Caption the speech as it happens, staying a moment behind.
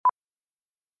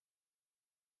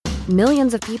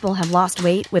Millions of people have lost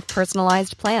weight with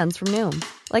personalized plans from Noom.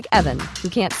 Like Evan, who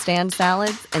can't stand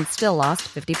salads and still lost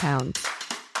 50 pounds.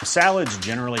 Salads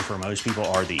generally for most people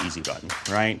are the easy button,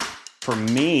 right? For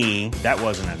me, that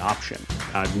wasn't an option.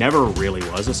 I never really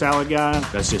was a salad guy.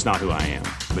 That's just not who I am.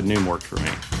 But Noom worked for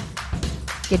me.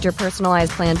 Get your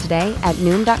personalized plan today at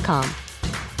Noom.com.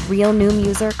 Real Noom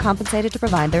user compensated to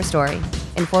provide their story.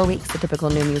 In 4 weeks, the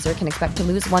typical Noom user can expect to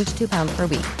lose 1 to 2 pounds per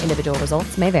week. Individual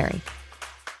results may vary.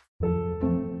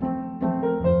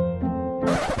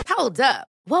 Hold up.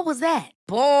 What was that?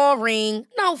 Boring.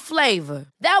 No flavor.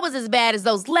 That was as bad as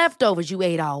those leftovers you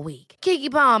ate all week. Keke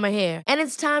Palmer here, and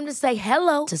it's time to say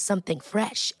hello to something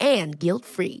fresh and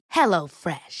guilt-free. Hello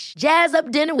Fresh. Jazz up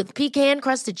dinner with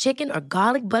pecan-crusted chicken or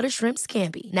garlic butter shrimp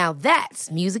scampi. Now that's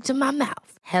music to my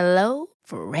mouth. Hello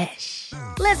Fresh.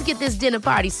 Let's get this dinner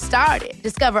party started.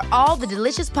 Discover all the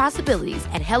delicious possibilities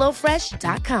at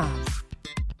hellofresh.com.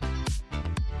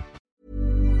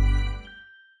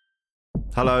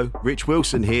 Hello, Rich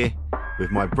Wilson here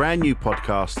with my brand new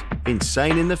podcast,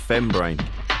 Insane in the Fembrain.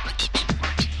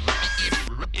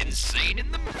 Insane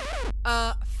in the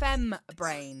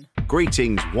Fembrain.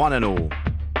 Greetings, one and all.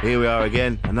 Here we are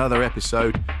again, another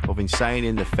episode of Insane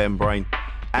in the Fembrain.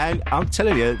 And I'm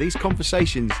telling you, these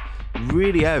conversations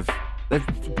really have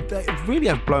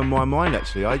blown my mind,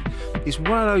 actually. It's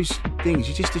one of those things,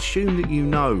 you just assume that you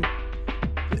know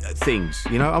things.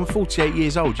 You know, I'm 48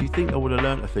 years old. Do you think I would have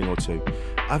learnt a thing or two?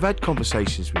 I've had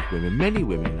conversations with women, many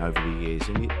women over the years,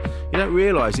 and you don't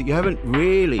realise that you haven't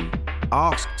really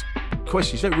asked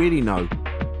questions. You don't really know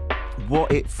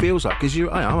what it feels like. Because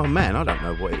I'm a man. I don't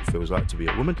know what it feels like to be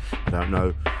a woman. I don't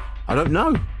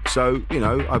know. So,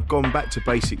 I've gone back to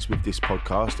basics with this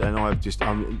podcast,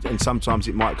 and and sometimes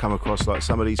it might come across like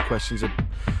some of these questions are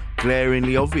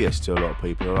glaringly obvious to a lot of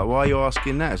people. They're like, why are you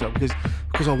asking that? It's like,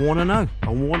 because I want to know. I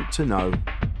want to know,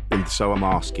 and so I'm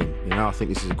asking. I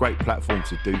think this is a great platform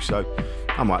to do so.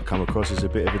 I might come across as a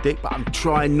bit of a dick, but I'm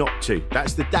trying not to.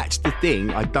 That's the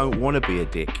thing. I don't want to be a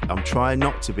dick. I'm trying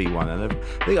not to be one. And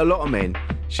I think a lot of men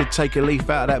should take a leaf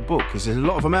out of that book, because there's a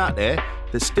lot of them out there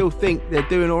that still think they're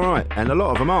doing all right, and a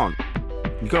lot of them aren't.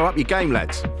 You've got to up your game,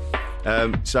 lads.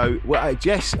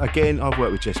 Jess, again, I've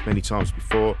worked with Jess many times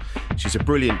before. She's a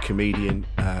brilliant comedian,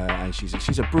 and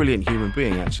she's a brilliant human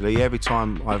being, actually. Every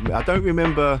time I don't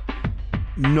remember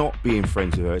not being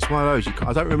friends with her. It's one of those,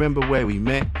 I don't remember where we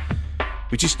met.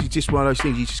 But it's just one of those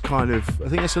things, you just kind of, I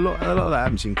think that's a lot of that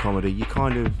happens in comedy. You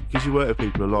kind of, because you work with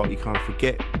people a lot, you kind of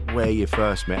forget where you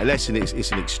first met. Unless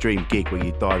it's an extreme gig where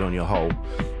you died on your hole.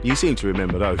 You seem to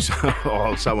remember those.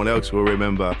 Or someone else will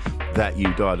remember that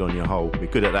you died on your hole. We're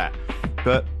good at that.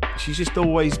 But she's just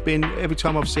always been, every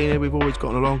time I've seen her, we've always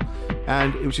gotten along.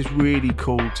 And it was just really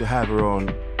cool to have her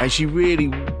on. And she really,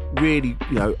 really,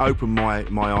 opened my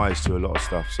eyes to a lot of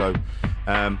stuff. So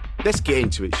let's get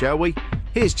into it, shall we?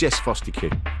 Here's Jess Fostekew.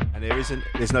 And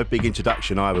there's no big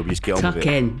introduction either. We just get on with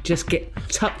it.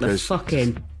 Tuck the fuck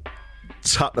in.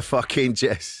 Tuck the fuck in,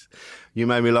 Jess. You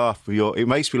made me laugh. It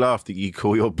makes me laugh that you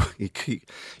call you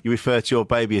refer to your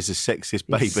baby as a sexist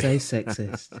baby. It's so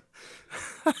sexist.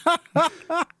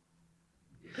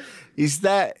 Is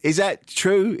that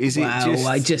true? Is it just?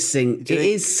 I just think it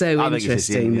is so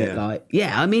interesting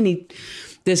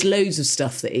there's loads of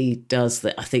stuff that he does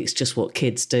that I think it's just what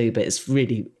kids do, but it's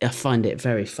really, I find it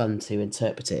very fun to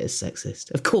interpret it as sexist.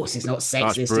 Of course, it's not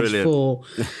sexist. It's 4.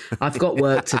 I've got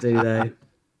work to do though.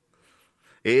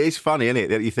 It is funny, isn't it?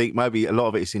 That you think maybe a lot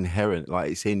of it is inherent, like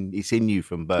it's in you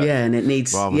from birth. Yeah, and it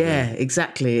needs.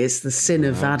 Exactly. It's the sin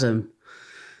of Adam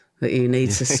that you need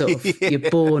to sort of.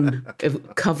 You're born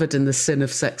covered in the sin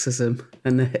of sexism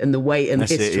and the weight and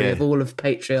history of all of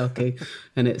patriarchy,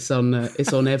 and it's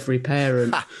on every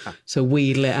parent to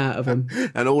wheedle it out of them.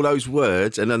 And all those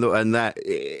words, and that.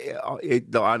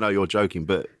 I know you're joking,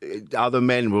 but other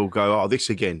men will go, "Oh, this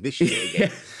shit again."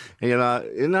 And you're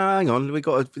like, no, hang on,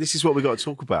 this is what we got to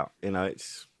talk about.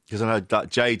 It's because I know that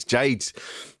Jade's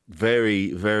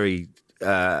very, very.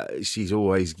 She's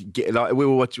always like we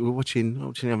were watching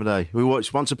the other day. We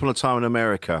watched Once Upon a Time in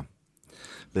America,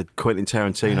 the Quentin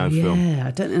Tarantino film. Yeah,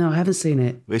 I don't know. I haven't seen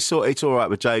it. It's all right,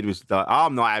 but Jade was like,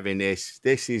 "I'm not having this.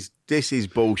 This is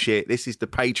bullshit. This is the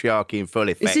patriarchy in full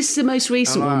effect." Is this the most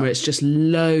recent one where it's just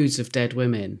loads of dead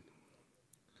women?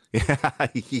 Yeah.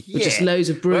 Just loads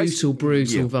of brutal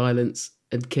violence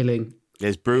and killing.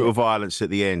 There's brutal violence at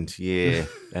the end,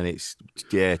 and it's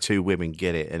 2 women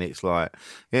get it, and it's like,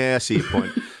 I see your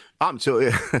point. up till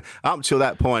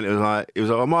that point, it was like,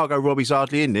 well, Margot Robbie's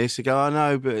hardly in this. I go, I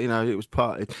know, but it was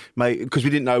part, mate, because we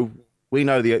didn't know we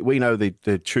know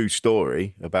the true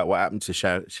story about what happened to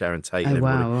Sharon Tate. Oh, and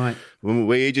everybody. wow, right.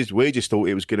 We just thought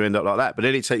it was going to end up like that, but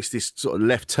then it takes this sort of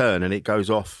left turn and it goes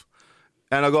off.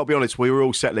 And I got to be honest, we were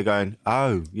all sat there going,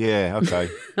 "Oh yeah, okay."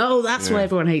 Oh, that's why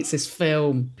everyone hates this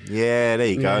film. Yeah, there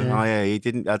you go. Yeah. Oh yeah, he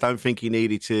didn't. I don't think he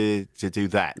needed to do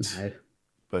that. No.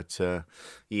 But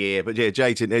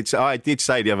Jade, I did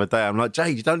say the other day, I'm like,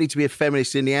 Jade, you don't need to be a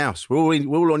feminist in the house. We're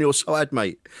all on your side,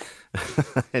 mate.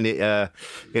 And it,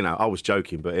 I was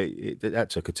joking, but that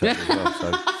took a turn as well.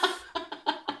 So.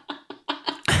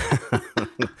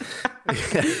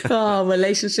 Oh,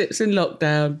 relationships in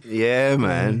lockdown. Yeah,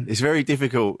 man. It's very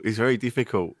difficult. It's very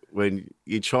difficult when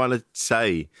you're trying to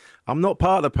say, I'm not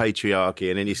part of the patriarchy,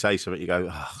 and then you say something, you go,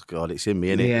 oh, God, it's in me,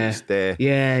 innit? Yeah. It's there.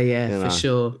 Yeah, for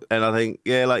sure. And I think,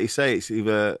 like you say, it's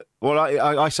either... Well,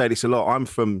 I say this a lot. I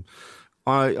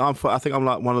think I'm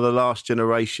like one of the last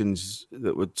generations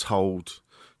that were told...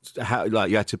 How,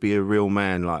 like, you had to be a real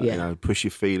man, like, push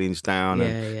your feelings down,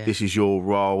 and this is your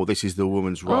role, this is the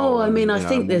woman's role. Oh, I mean, I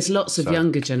think there's lots of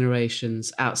younger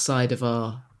generations outside of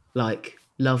our, like,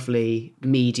 lovely,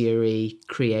 media-y,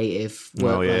 creative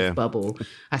work-life bubble.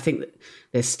 I think that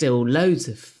there's still loads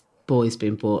of boys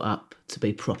being brought up to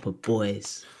be proper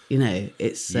boys. You know,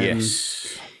 it's...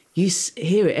 yes. You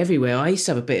hear it everywhere. I used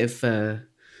to have a bit of...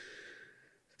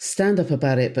 stand up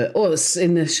about it, but it's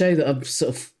in the show that I've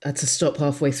sort of had to stop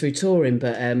halfway through touring.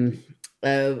 But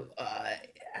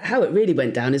how it really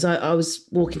went down is I was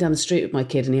walking down the street with my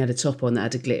kid, and he had a top on that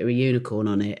had a glittery unicorn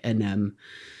on it, and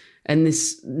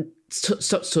this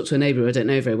stopped to talk to a neighbour who I don't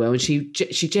know very well, and she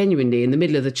genuinely, in the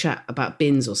middle of the chat about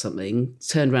bins or something,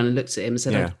 turned around and looked at him and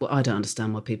said, I don't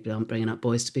understand why people aren't bringing up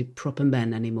boys to be proper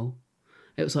men anymore.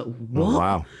 It was like, what? Oh,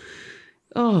 wow.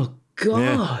 Oh,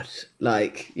 God.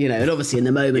 Like, and obviously in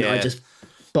the moment I just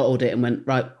bottled it and went,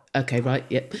 right, okay, right,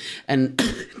 yep. And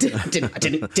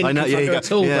didn't confront her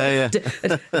at all. I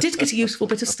did get a useful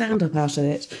bit of stand-up out of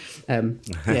it.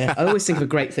 I always think of a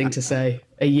great thing to say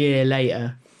a year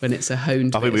later when it's a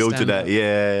honed. I think we all do that,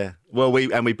 yeah. Well,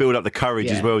 we build up the courage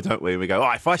as well, don't we? We go,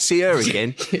 if I see her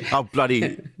again, I'll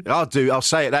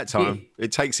say it that time.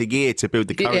 It takes a year to build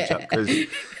the courage up.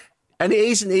 And it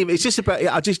isn't even, it's just about,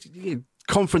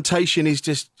 confrontation is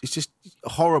just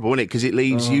horrible, isn't it? Because it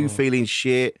leaves you feeling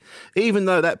shit, even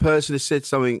though that person has said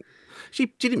something. She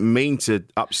didn't mean to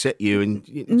upset you, and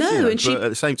but at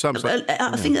the same time, it's like,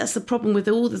 I think that's the problem with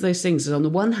all of those things. Is on the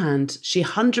one hand, she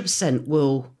 100%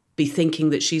 will be thinking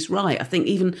that she's right. I think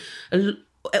even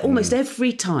almost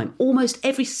every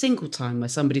single time where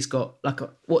somebody's got like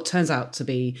what turns out to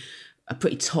be a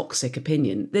pretty toxic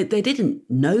opinion. They didn't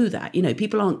know that.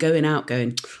 People aren't going out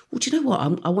going, well, do you know what?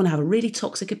 I want to have a really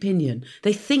toxic opinion.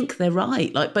 They think they're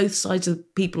right. Like both sides of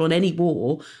people on any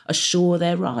war are sure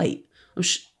they're right.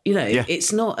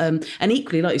 It's not... and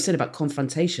equally, like you said about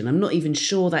confrontation, I'm not even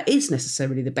sure that is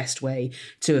necessarily the best way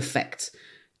to affect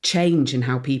change in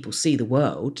how people see the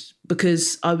world,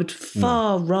 because I would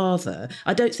far rather...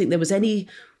 I don't think there was any...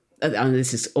 And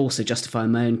this is also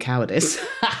justifying my own cowardice,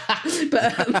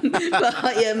 but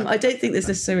I don't think there's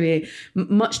necessarily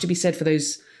much to be said for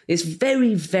those. It's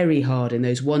very, very hard in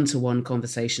those one-to-one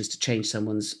conversations to change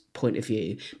someone's point of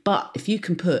view. But if you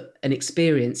can put an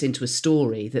experience into a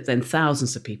story that then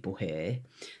thousands of people hear,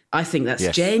 I think that's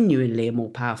genuinely a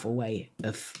more powerful way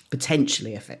of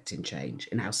potentially affecting change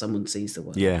in how someone sees the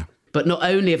world. Yeah. But not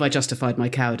only have I justified my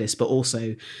cowardice, but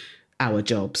also our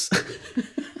jobs.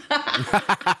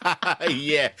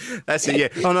 Yeah, that's it. Yeah.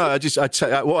 Oh no,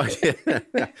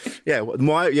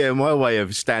 my way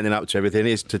of standing up to everything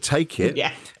is to take it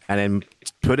and then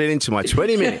put it into my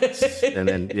 20 minutes, and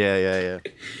then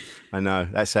I know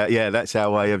that's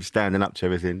our way of standing up to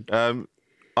everything.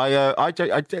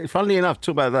 Funnily enough,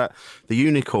 talk about that, the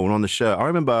unicorn on the shirt. I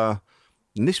remember,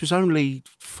 and this was only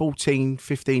 14,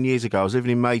 15 years ago. I was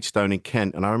living in Maidstone in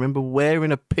Kent, and I remember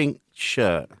wearing a pink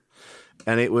shirt.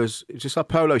 And it was just a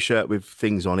polo shirt with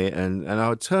things on it. And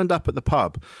I turned up at the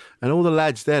pub, and all the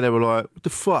lads there, they were like, what the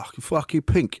fuck you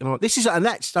pink? And I'm like, and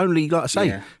that's only, like I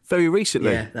say, very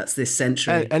recently. Yeah, that's this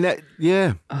century. And that,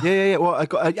 Well,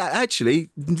 actually,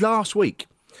 last week,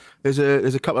 there's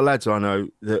a couple of lads I know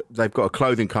that they've got a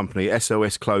clothing company,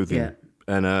 SOS Clothing.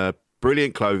 And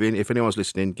brilliant clothing. If anyone's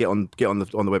listening, get on the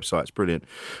website. It's brilliant.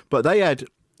 But they had,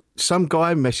 some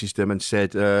guy messaged them and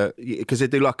said, because they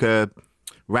do like a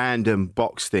random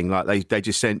box thing, like they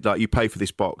just send, like, you pay for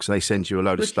this box and they send you a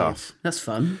load of stuff. That's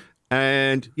fun.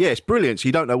 And it's brilliant. So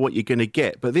you don't know what you're going to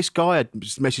get. But this guy had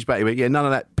messaged back, he went, none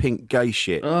of that pink gay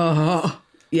shit. Oh,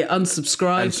 yeah,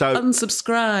 unsubscribe.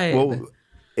 Unsubscribe.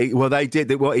 Well, they did.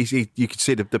 You could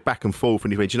see the back and forth,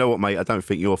 and he went, "Do you know what, mate? I don't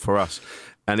think you're for us."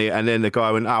 And then the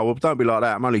guy went, "Oh, well, don't be like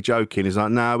that. I'm only joking." He's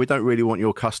like, "No, we don't really want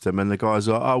your custom." And the guy's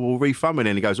like, "Oh, we'll refund me."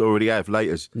 And he goes, "Already have,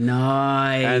 laters."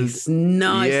 Nice. Yeah,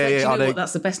 Do you know what?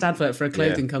 That's the best advert for a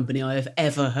clothing company I have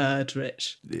ever heard,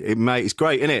 Rich. Mate, it's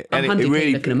great, isn't it? I'm and it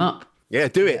really looking them up. Yeah,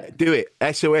 do it.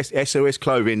 SOS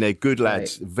Clothing, they're good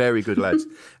lads, very good lads.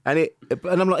 And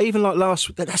I'm like, even like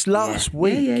that's last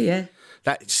week. Yeah.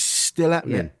 That's still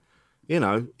happening. Yeah. You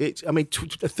know, I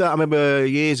remember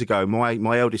years ago,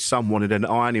 my eldest son wanted an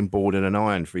ironing board and an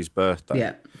iron for his birthday.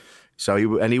 Yeah. So he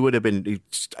would have been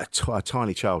a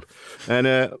tiny child,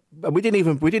 and we didn't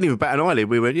even bat an eyelid.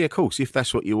 We went, yeah, of course, if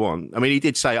that's what you want. I mean, he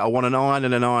did say, "I want an iron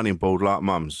and an ironing board like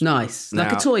Mum's." Nice,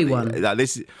 like a toy one.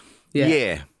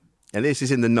 Yeah. And this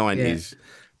is in the 90s. Yeah.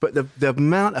 But the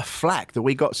amount of flack that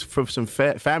we got from some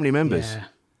family members,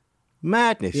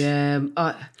 madness. Yeah,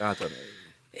 I don't know.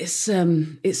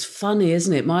 It's funny,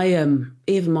 isn't it? My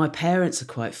even my parents are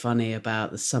quite funny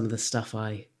about some of the stuff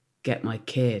I get my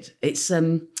kid. It's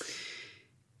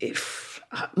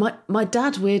my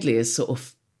dad weirdly is sort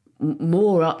of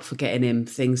more up for getting him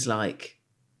things like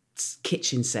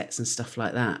kitchen sets and stuff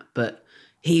like that, but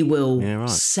he will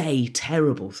say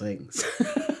terrible things.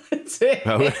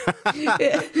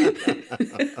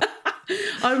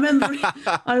 I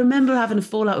remember having a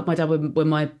fallout with my dad when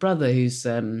my brother, who's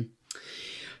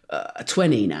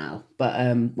 20 now,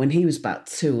 but when he was about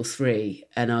 2 or 3,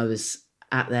 and I was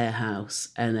at their house,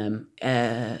 and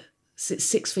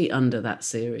 6 Feet Under, that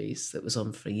series that was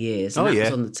on for years, and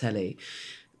was on the telly.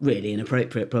 Really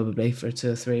inappropriate, probably, for a 2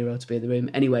 or 3-year-old to be in the room.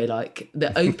 Anyway, like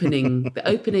the opening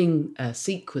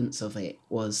sequence of it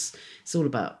it's all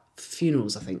about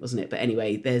funerals, I think, wasn't it? But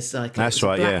anyway, there's like a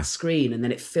black screen, and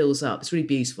then it fills up. It's really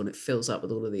beautiful, and it fills up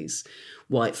with all of these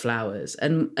white flowers.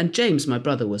 And James, my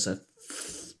brother, was a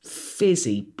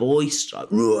fizzy, boisterous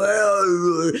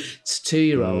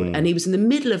 2-year-old, and he was in the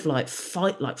middle of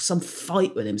some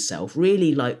fight with himself,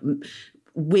 really like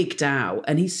wigged out,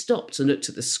 and he stopped and looked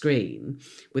at the screen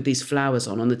with these flowers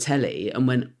on the telly and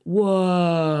went,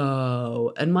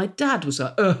 "Whoa!" And my dad was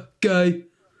like, "Gay."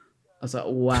 I was like,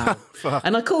 wow.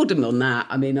 And I called him on that.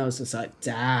 I mean, I was just like,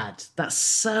 "Dad, that's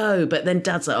so..." But then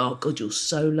Dad's like, "Oh, God, you're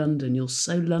so London. You're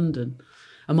so London.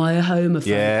 Am I a homophobe?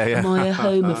 Yeah. Am I a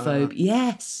homophobe?"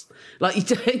 Yes. Like, you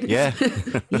don't... Yeah.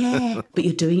 Yeah. But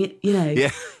you're doing it, you know. Yeah.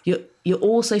 You're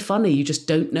also funny. You just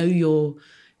don't know your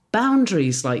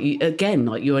boundaries. Like,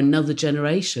 you're another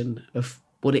generation of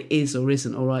what it is or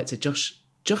isn't all right to josh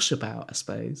about, I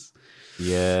suppose.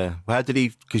 Yeah. Well, how did he?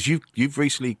 Because you've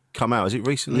recently come out. Is it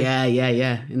recently? Yeah.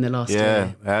 In the last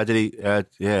year. How did he? How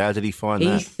did he find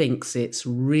that? He thinks it's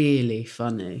really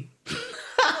funny.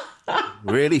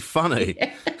 Really funny.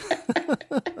 Yeah.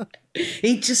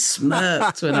 He just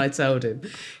smirked when I told him.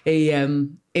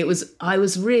 I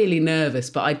was really nervous,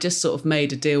 but I just sort of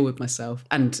made a deal with myself,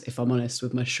 and if I'm honest,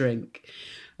 with my shrink,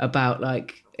 about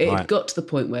like it got to the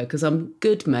point where, because I'm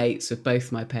good mates with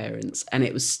both my parents, and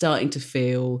it was starting to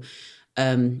feel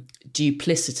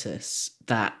duplicitous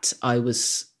that I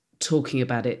was talking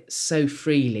about it so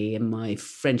freely in my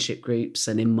friendship groups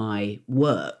and in my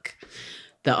work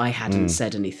that I hadn't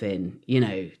said anything,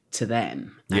 to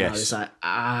them. And I was like,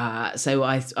 so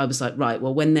I was like, right,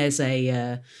 well, when there's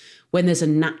a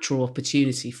natural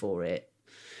opportunity for it,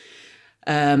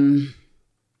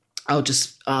 I'll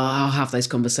have those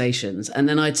conversations. And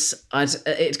then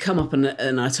it'd come up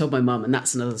and I told my mum, and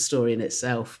that's another story in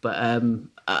itself. But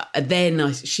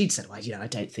then she'd said, "Well, I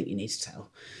don't think you need to tell."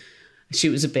 She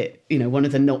was a bit, one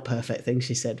of the not perfect things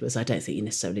she said was, "I don't think you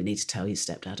necessarily need to tell your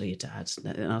stepdad or your dad."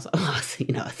 And I was like, "Oh, I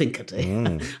think I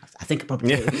do. I think I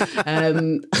probably do."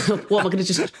 What am I going to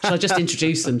should I just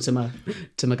introduce them to my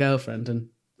girlfriend and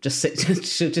just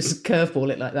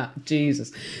curveball it like that?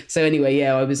 Jesus. So anyway,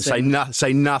 I was say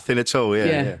nothing at all.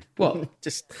 Yeah. What?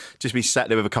 just be sat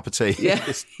there with a cup of tea. Yeah.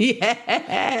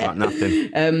 Like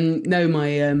nothing. No,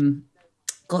 my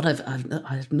God,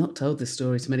 I've not told this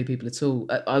story to many people at all.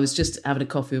 I was just having a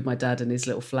coffee with my dad in his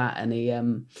little flat, and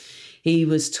he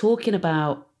was talking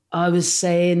about. I was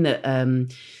saying that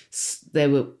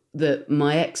that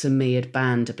my ex and me had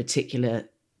banned a particular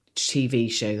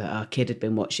TV show that our kid had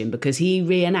been watching because he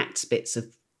reenacts bits of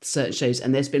certain shows,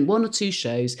 and there's been 1 or 2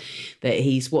 shows that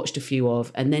he's watched a few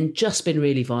of and then just been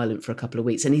really violent for a couple of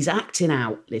weeks, and he's acting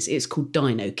out. It's called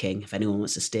Dino King, if anyone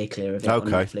wants to steer clear of it on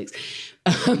Netflix.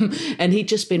 And he'd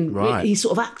just been he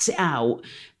sort of acts it out,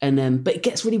 and but it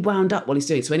gets really wound up while he's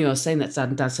doing it. So anyway, I was saying that to Dad,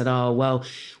 and Dad said, "Oh well,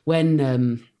 when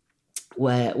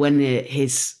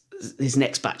his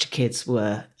next batch of kids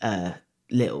were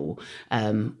little,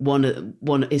 one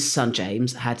of his son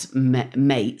James had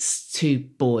mates, 2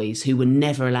 boys who were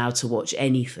never allowed to watch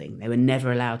anything. They were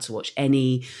never allowed to watch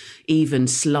any even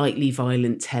slightly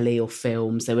violent telly or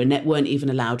films. They weren't even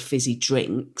allowed fizzy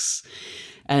drinks.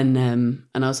 And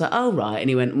I was like, oh, right. And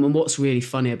he went, well, what's really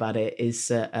funny about it is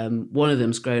that one of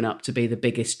them's grown up to be the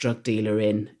biggest drug dealer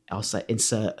in, I'll say,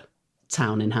 insert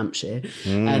town in Hampshire.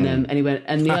 And he went,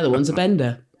 and the other one's a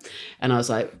bender. And I was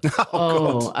like,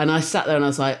 oh. And I sat there and I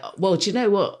was like, well, do you know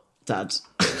what, Dad?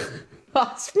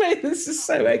 This is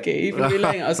so eggy. Even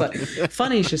relaying it, I was like,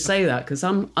 funny you should say that because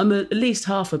I'm at least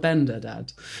half a bender,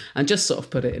 Dad. And just sort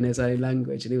of put it in his own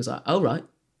language. And he was like, oh, right.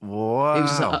 Wow. He was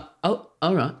just like, oh,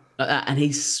 all right. Like that. And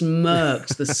he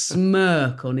smirked, the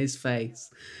smirk on his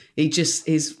face. He just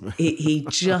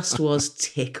was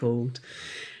tickled.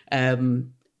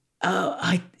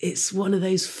 It's one of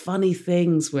those funny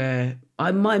things where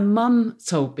my mum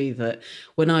told me that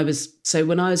when I was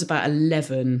about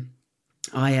 11,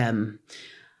 I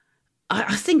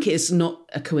think it's not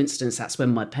a coincidence that's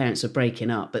when my parents were breaking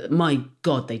up, but my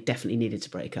God, they definitely needed to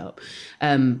break up.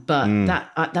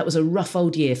 That was a rough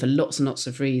old year for lots and lots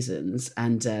of reasons.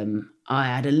 And I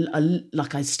had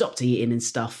I stopped eating and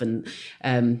stuff, and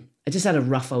I just had a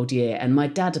rough old year. And my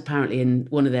dad apparently, in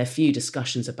one of their few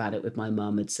discussions about it with my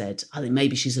mum, had said, I think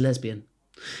maybe she's a lesbian.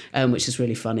 Which is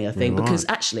really funny, I think, because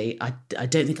actually I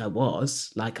don't think I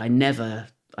was. Like I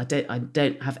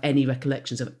don't have any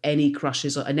recollections of any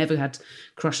crushes. I never had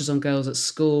crushes on girls at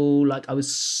school. Like I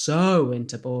was so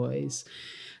into boys.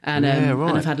 And and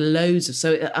I've had loads of,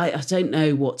 so I don't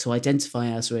know what to identify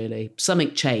as really.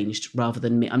 Something changed rather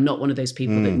than me. I'm not one of those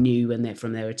people that knew when they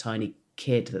were a tiny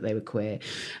kid that they were queer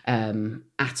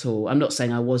at all. I'm not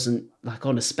saying I wasn't like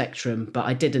on a spectrum, but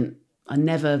I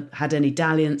never had any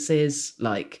dalliances,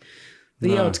 like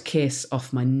the odd kiss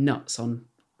off my nuts on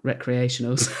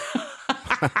recreationals.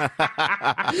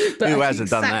 But who hasn't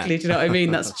done that? Exactly, do you know what I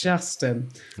mean? That's just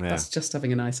that's just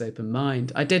having a nice open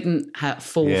mind. I didn't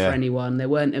fall for anyone. There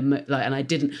weren't and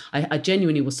I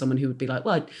genuinely was someone who would be like,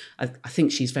 well, I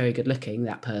think she's very good looking,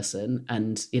 that person,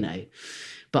 and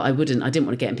but I didn't want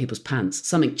to get in people's pants.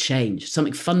 Something changed.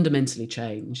 Something fundamentally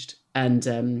changed.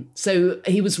 And so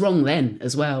he was wrong then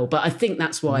as well. But I think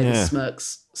that's why the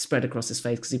smirks spread across his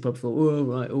face, because he probably thought, oh,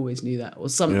 right, always knew that or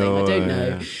something. I don't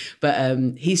know. Yeah. But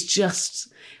he's just...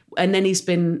 And then he's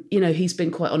been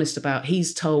quite honest about...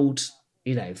 He's told,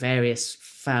 various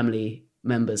family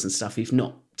members and stuff who've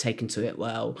not taken to it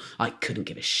well. I couldn't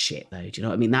give a shit, though. Do you know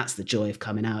what I mean? That's the joy of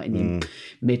coming out in your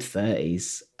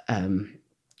mid-30s.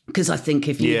 Because I think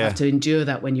if you have to endure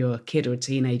that when you're a kid or a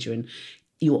teenager and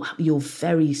you're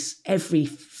every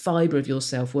fibre of your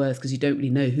self-worth, because you don't really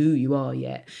know who you are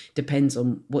yet, depends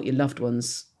on what your loved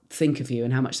ones think of you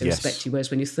and how much they respect you. Whereas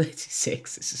when you're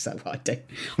 36, it's just like,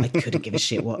 I couldn't give a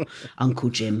shit what Uncle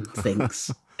Jim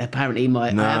thinks. Apparently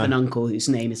I have an uncle whose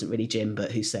name isn't really Jim,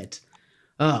 but who said,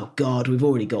 oh God, we've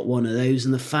already got one of those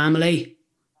in the family.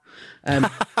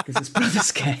 Because his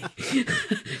brother's gay.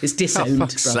 His disowned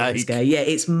brother's gay. Yeah,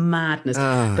 it's madness.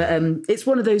 But it's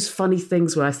one of those funny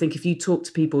things where I think if you talk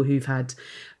to people who've had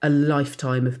a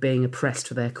lifetime of being oppressed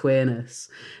for their queerness,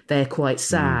 they're quite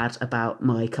sad about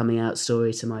my coming out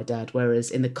story to my dad.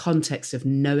 Whereas in the context of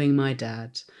knowing my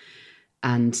dad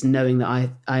and knowing that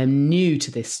I am new to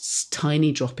this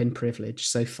tiny drop in privilege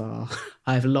so far,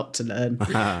 I have a lot to learn,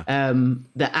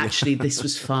 that actually this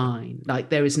was fine. Like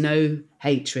there is no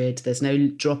hatred, there's no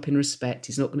drop in respect.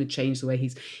 He's not going to change the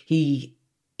way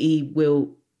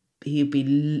he'll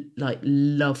be like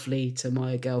lovely to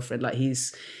my girlfriend. Like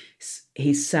he's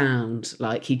sound,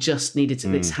 like he just needed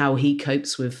to, it's how he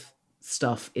copes with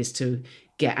stuff is to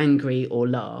get angry or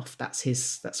laugh. That's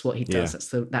what he does.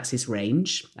 That's his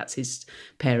range. That's his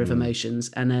pair of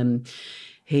emotions. And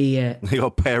he got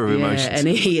a pair of emotions.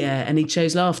 And he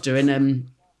chose laughter. And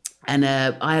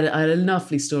I had a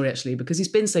lovely story actually, because he's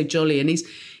been so jolly and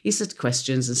he's had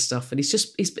questions and stuff, and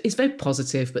he's very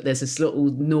positive, but there's this little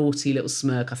naughty little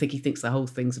smirk. I think he thinks the whole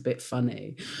thing's a bit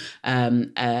funny.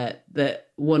 That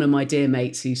one of my dear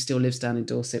mates who still lives down in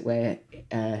Dorset where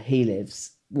he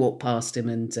lives walked past him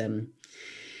and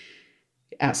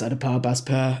outside of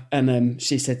Parbasper, and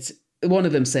she said, one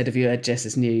of them said, have you heard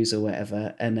Jess's news or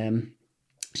whatever? And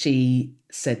she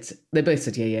said, they both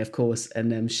said, yeah, of course.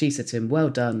 And she said to him, well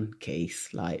done, Keith.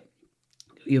 Like,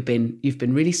 you've been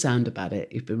really sound about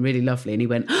it. You've been really lovely. And he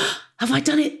went, have I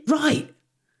done it right?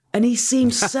 And he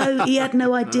seemed he had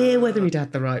no idea whether he'd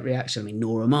had the right reaction. I mean,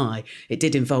 nor am I. It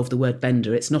did involve the word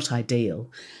bender. It's not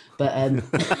ideal. But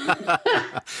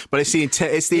but it's the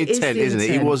intent. It's the intent, isn't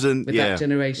it? He wasn't with that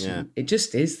generation. Yeah. It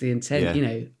just is the intent.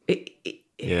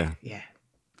 Yeah. Yeah.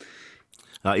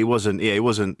 He wasn't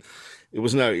saying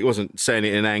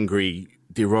it in an angry,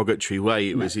 derogatory way.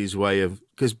 It was his way of,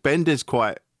 because Bender's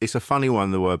quite. It's a funny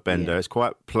one, the word bender. Yeah. It's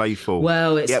quite playful.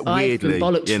 Well, I've been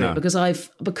bollocked for it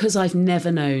because I've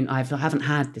never known. I haven't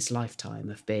had this lifetime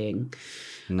of being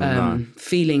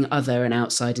feeling other and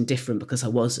outside and different, because I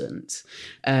wasn't.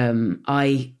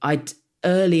 I'd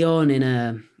early on in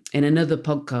another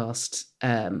podcast,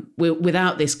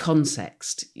 without this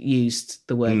context, used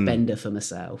the word bender for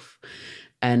myself,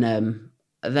 and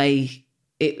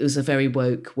it was a very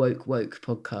woke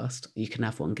podcast. You can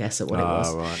have one guess at what it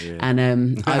was. Right, yeah.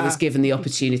 And I was given the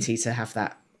opportunity to have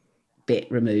that bit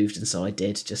removed, and so I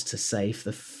did, just to save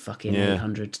the fucking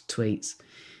 800 tweets.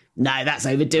 No, that's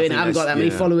overdoing it. I haven't got that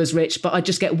many followers, Rich, but I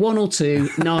just get one or two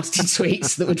nasty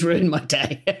tweets that would ruin my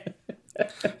day.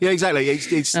 Yeah, exactly. I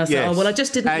was like, oh, well, I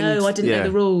just didn't know. I didn't know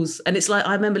the rules. And it's like,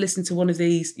 I remember listening to one of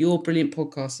your brilliant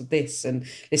podcasts of this, and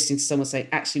listening to someone say,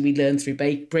 actually, we learn through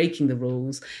breaking the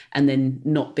rules, and then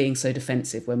not being so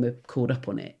defensive when we're called up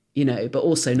on it, but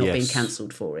also not being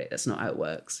cancelled for it. That's not how it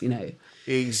works,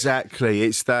 Exactly.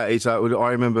 It's that. I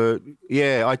remember,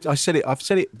 I said it. I've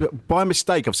said it by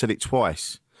mistake. I've said it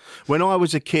twice. When I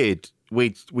was a kid,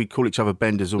 we'd call each other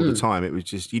benders all the time. It was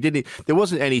just, there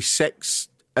wasn't any sex.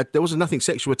 There wasn't nothing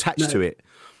sexual attached to it.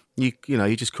 You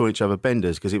just call each other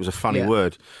benders because it was a funny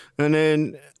word. And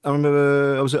then I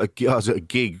remember I was at a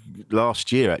gig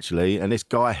last year actually, and this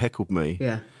guy heckled me.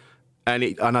 Yeah.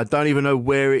 And I don't even know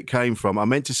where it came from. I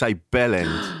meant to say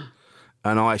bellend,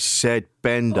 and I said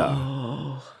bender.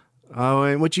 Oh. I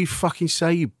went, "What'd you fucking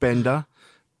say, you bender?"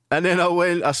 And then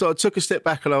I sort of took a step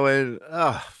back and I went,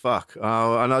 "Oh fuck!"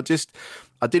 And I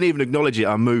didn't even acknowledge it.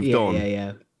 I moved on.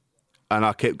 Yeah. And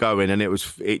I kept going, and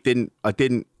I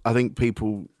think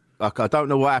people, I don't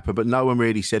know what happened, but no one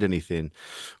really said anything.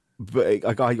 But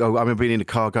I remember being in the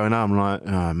car going, I'm like,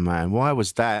 oh man, why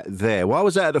was that there? Why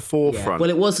was that at the forefront? Well,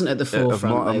 it wasn't at the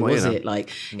forefront, was it?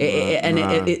 Like,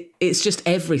 it's just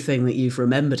everything that you've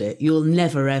remembered it. You'll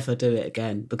never ever do it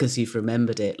again because you've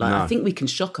remembered it. Like, I think we can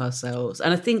shock ourselves,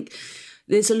 and I think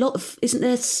there's a lot of, isn't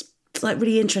there, like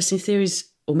really interesting theories,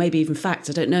 or maybe even facts,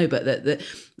 I don't know, but that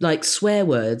like swear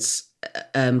words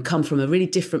come from a really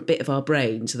different bit of our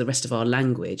brain to the rest of our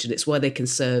language, and it's why they can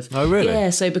serve. Oh, really? Yeah,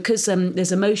 so because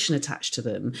there's emotion attached to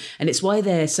them, and it's why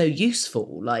they're so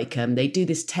useful. Like they do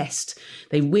this test,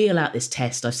 they wheel out this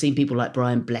test. I've seen people like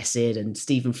Brian Blessed and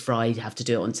Stephen Fry have to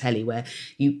do it on telly, where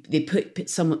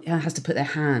someone has to put their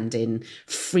hand in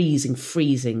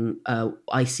freezing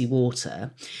icy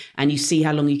water, and you see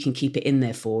how long you can keep it in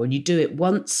there for, and you do it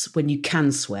once when you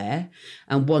can swear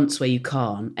and once where you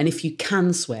can't, and if you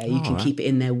can swear, you can keep it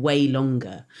in there way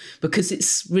longer because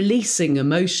it's releasing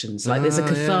emotions. Like there's a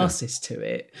catharsis to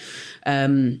it.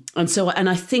 And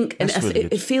I think,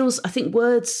 it feels, I think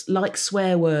words like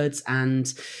swear words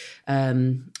and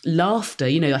laughter,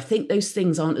 I think those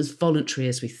things aren't as voluntary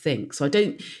as we think. So I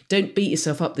don't beat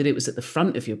yourself up that it was at the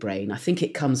front of your brain. I think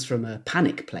it comes from a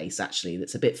panic place actually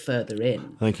that's a bit further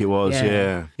in. I think it was,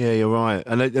 yeah, you're right.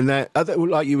 And that,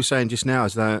 like you were saying just now,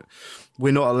 is that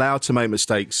we're not allowed to make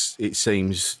mistakes, it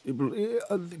seems.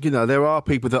 There are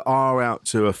people that are out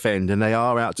to offend and they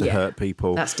are out to hurt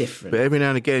people. That's different. But every now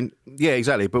and again, yeah,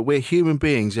 exactly. But we're human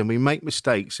beings and we make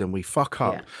mistakes and we fuck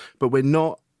up. Yeah. But we're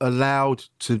not allowed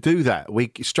to do that.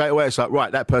 We straight away, it's like,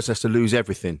 right, that person has to lose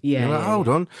everything. Yeah. Like, hold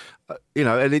on.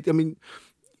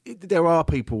 There are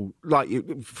people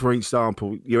like, for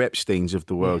example, your Epsteins of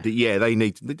the world. Yeah, they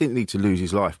didn't need to lose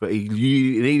his life, but he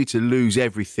needed to lose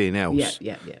everything else.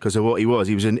 Yeah. Because of what he was.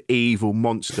 He was an evil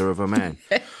monster of a man.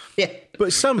 Yeah.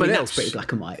 But somebody else. That's pretty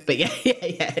black and white. But yeah.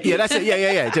 Yeah, that's it.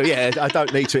 Yeah. I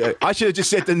don't need to. I should have just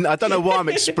said. I don't know why I'm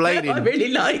explaining. I really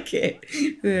like it.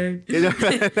 Yeah.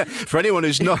 For anyone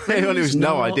who's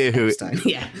no idea who.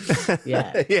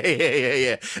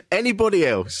 Yeah. Anybody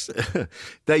else?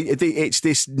 It's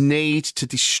this need to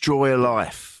destroy a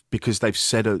life because they've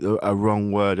said a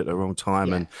wrong word at the wrong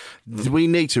time, and we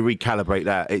need to recalibrate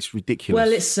that. It's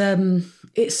ridiculous. Well,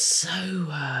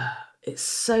 it's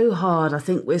so hard. I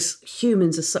think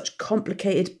humans are such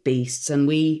complicated beasts,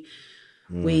 and I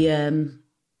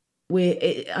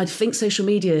think social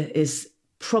media is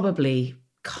probably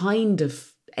kind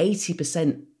of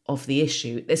 80% of the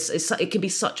issue. It can be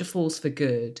such a force for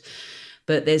good,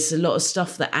 but there's a lot of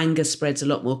stuff that anger spreads a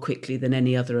lot more quickly than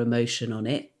any other emotion on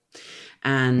it.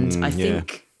 And I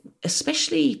think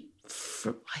especially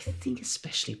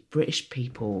British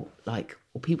people,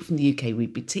 or people from the UK, we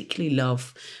particularly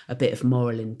love a bit of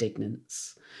moral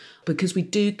indignance because we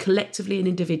do collectively and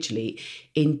individually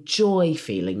enjoy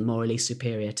feeling morally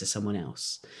superior to someone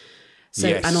else. So,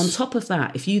 and on top of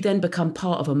that, if you then become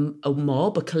part of a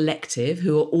mob, a collective,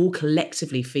 who are all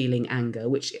collectively feeling anger,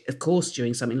 which of course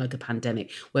during something like a pandemic,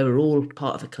 where we're all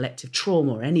part of a collective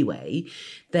trauma anyway,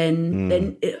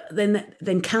 then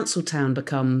Cancel Town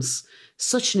becomes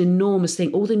such an enormous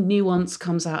thing. All the nuance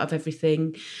comes out of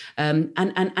everything, and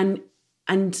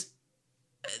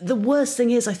the worst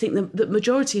thing is, I think the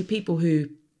majority of people who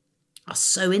are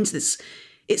so into this,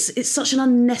 it's such an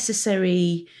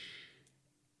unnecessary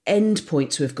end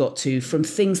point to have got to from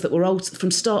things that were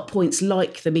from start points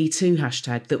like the Me Too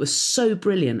hashtag that was so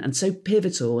brilliant and so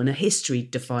pivotal and a history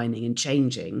defining and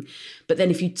changing. But then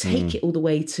if you take it all the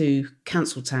way to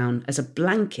Cancel Town as a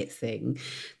blanket thing,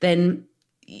 then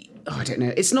I don't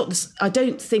know. It's not. I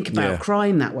don't think about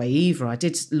crime that way either. I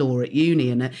did law at uni,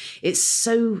 and it's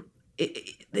so.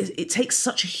 It takes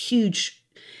such a huge,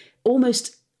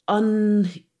 almost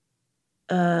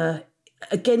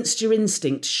against your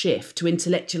instinct shift to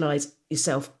intellectualize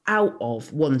yourself out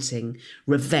of wanting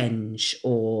revenge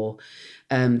or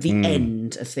the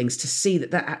end of things, to see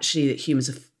that actually that humans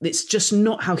are, it's just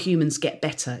not how humans get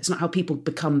better. It's not how people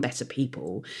become better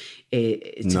people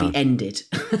to be ended.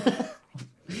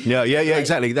 Yeah,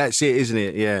 exactly. That's it, isn't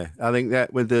it? Yeah. I think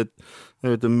that with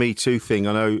the Me Too thing,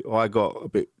 I know I got a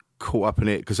bit caught up in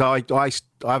it because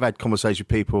I've had conversations with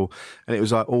people and it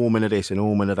was like all men of this and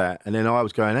all men of that, and then I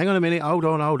was going, hang on a minute, hold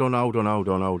on.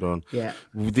 Yeah,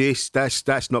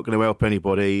 that's not going to help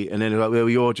anybody. And then like, well,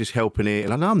 you're just helping it,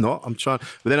 and I'm not. I'm trying.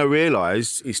 But then I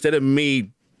realised instead of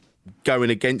me going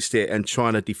against it and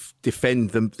trying to defend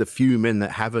the few men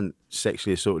that haven't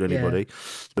sexually assaulted anybody,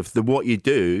 what you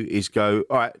do is go,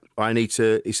 all right, I need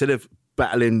to, instead of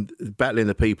battling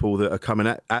the people that are coming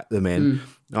at the men,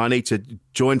 I need to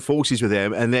join forces with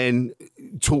them and then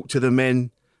talk to the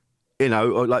men, you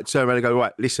know, or like turn around and go,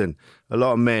 right, listen, a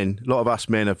lot of us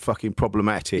men are fucking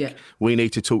problematic. Yeah. We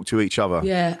need to talk to each other.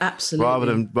 Yeah,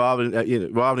 absolutely.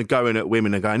 Rather than going at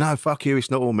women and going, no, fuck you,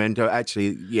 it's not all men. Go,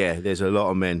 actually, yeah, there's a lot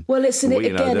of men. Well, it's an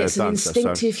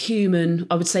instinctive human,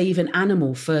 I would say even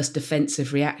animal first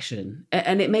defensive reaction.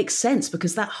 And it makes sense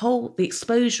because the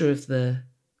exposure of the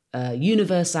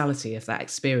universality of that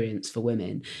experience for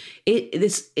women,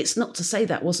 it's not to say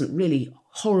that wasn't really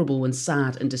horrible and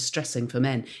sad and distressing for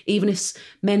men. Even if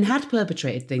men had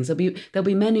perpetrated things, there'll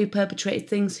be men who perpetrated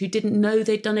things who didn't know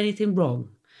they'd done anything wrong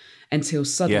until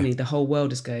suddenly the whole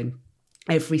world is going,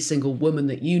 every single woman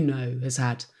that you know has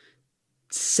had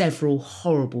several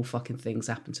horrible fucking things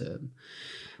happen to them,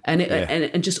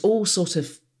 and just all sort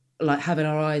of like having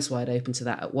our eyes wide open to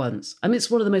that at once. I mean,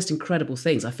 it's one of the most incredible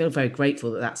things. I feel very grateful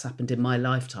that that's happened in my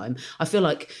lifetime. I feel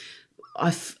like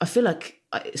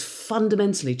it's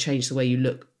fundamentally changed the way you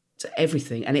look to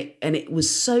everything, and it was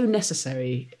so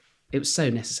necessary. It was so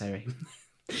necessary.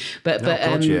 but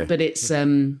it's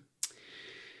again,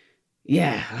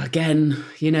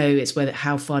 you know, it's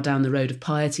how far down the road of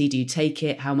piety do you take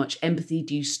it? How much empathy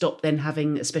do you stop then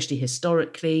having, especially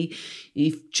historically?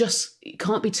 You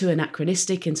can't be too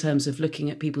anachronistic in terms of looking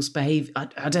at people's behaviour.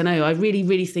 I don't know. I really,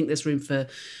 really think there's room for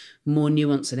more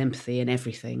nuance and empathy in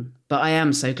everything. But I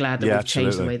am so glad that we've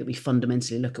changed the way that we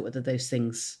fundamentally look at whether those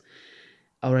things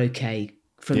are okay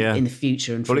in the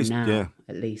future and from now,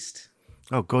 at least.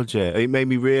 Oh, God, yeah. It made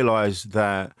me realise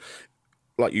that,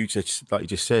 like you just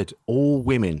said, all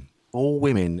women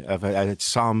have had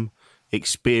some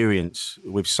experience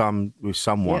with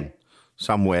someone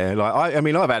somewhere. Like I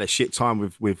mean, I've had a shit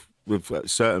time with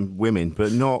certain women,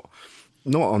 but not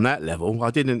on that level.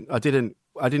 I didn't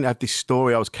have this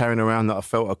story I was carrying around that I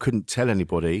felt I couldn't tell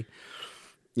anybody.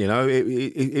 You know,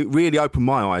 it really opened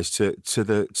my eyes to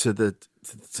the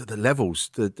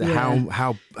levels,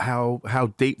 how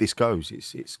deep this goes.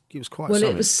 It was quite something.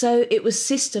 It was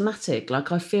systematic.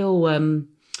 Like I feel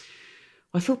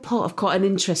part of quite an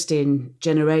interesting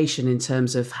generation in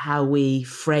terms of how we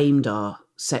framed our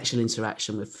sexual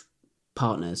interaction with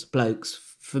partners, blokes.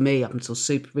 For me, up until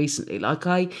super recently, like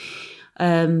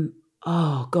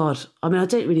oh God, I mean, I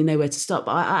don't really know where to start,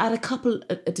 but I had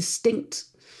a distinct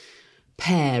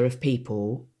pair of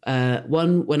people,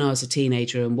 one when I was a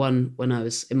teenager and one when I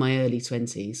was in my early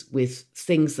 20s, with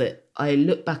things that I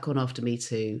look back on after Me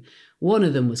Too. One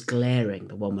of them was glaring,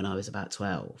 the one when I was about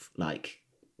 12. Like,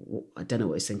 I don't know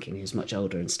what I was thinking, he was much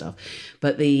older and stuff.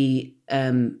 But the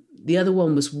other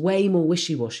one was way more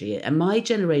wishy-washy. And my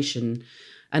generation,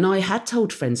 and I had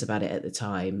told friends about it at the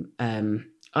time,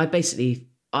 I'd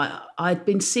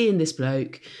been seeing this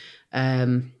bloke.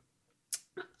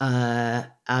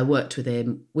 I worked with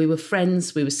him. We were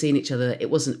friends. We were seeing each other. It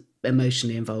wasn't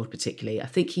emotionally involved particularly. I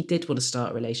think he did want to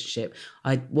start a relationship.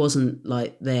 I wasn't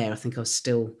like there. I think I was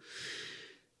still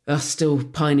I was still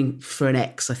pining for an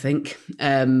ex, I think.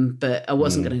 But I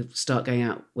wasn't going to start going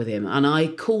out with him. And I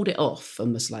called it off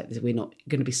and was like, we're not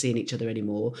going to be seeing each other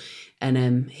anymore.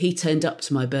 And he turned up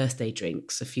to my birthday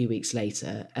drinks a few weeks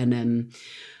later. And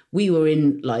we were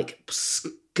in like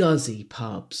scuzzy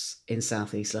pubs in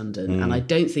southeast London. And I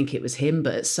don't think it was him,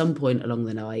 but at some point along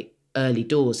the night, early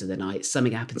doors of the night,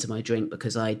 something happened to my drink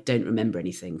because I don't remember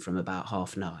anything from about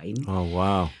 9:30. Oh,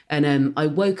 wow. And I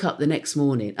woke up the next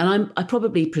morning and I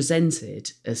probably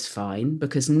presented as fine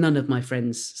because none of my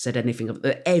friends said anything.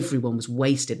 Everyone was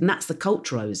wasted. And that's the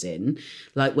culture I was in,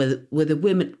 like where the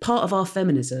women, part of our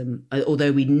feminism,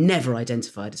 although we never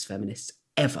identified as feminists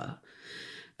ever,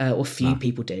 or few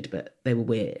people did, but they were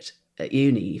weird. At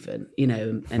uni even, you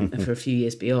know, and for a few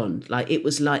years beyond, like it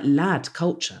was like lad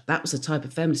culture. That was the type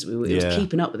of feminism it was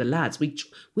keeping up with the lads. We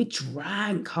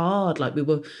drank hard, like we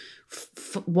were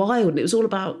wild. And it was all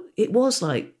about, it was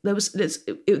like there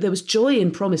was joy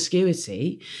in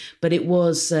promiscuity, but it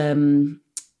was so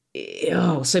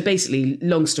basically,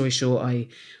 long story short,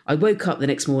 I woke up the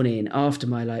next morning after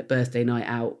my like birthday night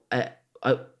out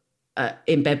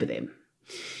in bed with him.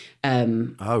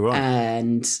 Oh, right.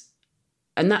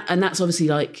 And that's obviously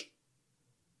like,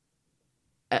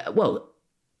 I woke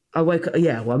up.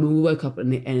 Yeah, well, I mean, we woke up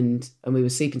and we were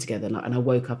sleeping together, and I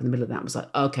woke up in the middle of that and was like,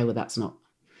 okay, well, that's not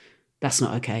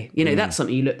okay. You know, that's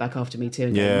something you look back after Me Too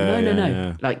and go, no.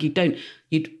 Yeah. Like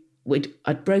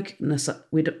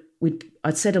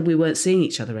I'd said we weren't seeing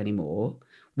each other anymore.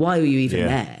 Why were you even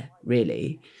there,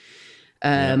 really?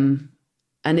 And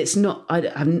it's not.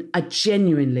 I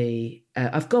genuinely.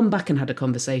 I've gone back and had a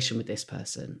conversation with this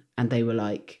person, and they were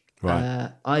like,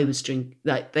 I was drinking.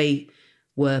 Like they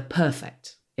were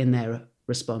perfect in their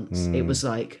response. It was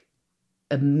like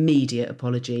immediate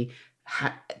apology,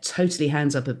 totally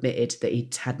hands up, admitted that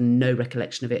he'd had no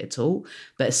recollection of it at all,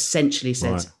 but essentially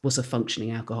said was a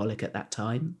functioning alcoholic at that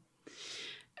time.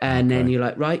 And then you're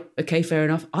like, right, okay, fair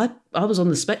enough. I was on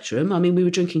the spectrum. I mean, we were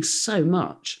drinking so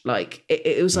much. Like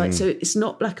it was like, so it's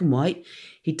not black and white.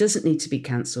 He doesn't need to be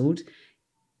cancelled.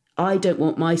 I don't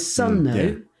want my son,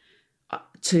 though,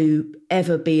 to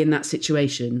ever be in that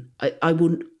situation. I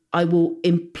will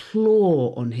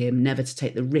implore on him never to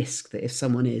take the risk that if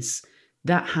someone is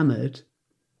that hammered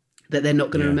that they're not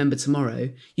going to remember tomorrow,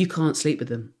 you can't sleep with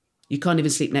them. You can't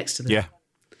even sleep next to them. Yeah.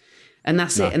 And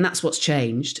that's it. And that's what's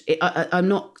changed. I'm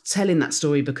not telling that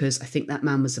story because I think that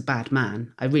man was a bad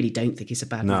man. I really don't think he's a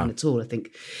bad man at all. I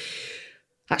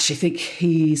actually think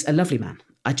he's a lovely man.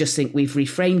 I just think we've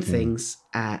reframed things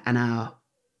and our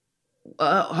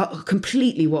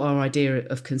completely what our idea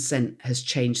of consent has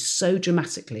changed so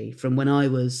dramatically from when I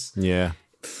was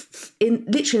in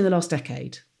the last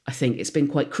decade. I think it's been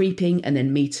quite creeping, and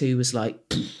then Me Too was like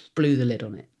blew the lid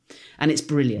on it. And it's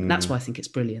brilliant. That's why I think it's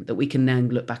brilliant that we can now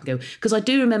look back and go, because I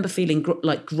do remember feeling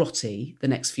like grotty the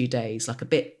next few days, like a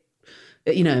bit,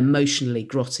 you know, emotionally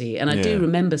grotty. And I do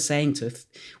remember saying to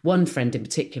one friend in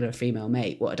particular, a female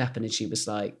mate, what had happened. And she was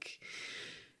like,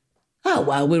 oh,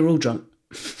 well, we were all drunk.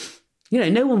 You know,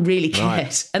 no one really cared.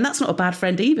 Right. And that's not a bad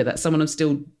friend either. That's someone I'm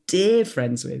still dear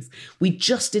friends with. We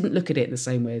just didn't look at it in the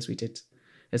same way as we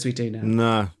do now.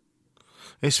 No.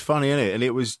 It's funny, isn't it? And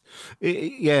it was,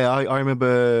 I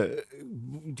remember,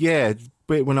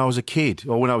 when I was a kid,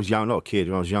 or when I was young, not a kid,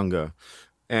 when I was younger,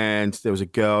 and there was a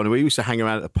girl, and we used to hang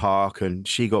around at the park, and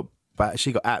she got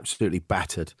absolutely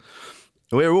battered.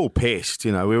 And we were all pissed,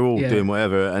 you know, we were all doing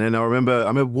whatever. And then I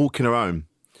remember walking her home,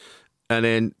 and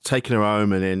then taking her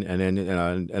home, and then you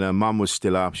know, and her mum was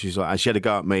still up. She's like, and she had to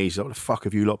go at me. She's like, "What the fuck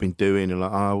have you lot been doing?" And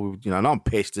like, oh, you know, and I'm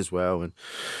pissed as well. And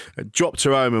I dropped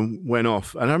her home and went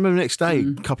off. And I remember the next day,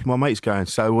 a couple of my mates going,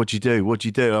 "So what'd you do? What'd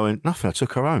you do?" I went, "Nothing. I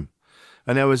took her home."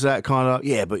 And there was that kind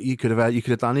of, but you could have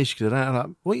done this, you could have done that. I'm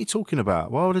like, what are you talking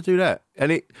about? Why would I do that? And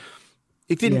it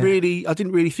didn't really. I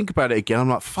didn't really think about it again. I'm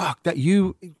like, fuck that.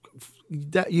 You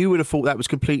would have thought that was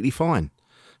completely fine.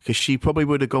 Because she probably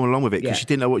would have gone along with it because she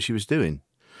didn't know what she was doing.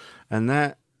 And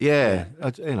that,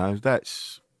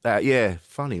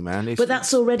 funny, man. But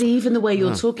that's already, even the way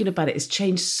you're talking about it, has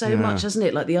changed so much, hasn't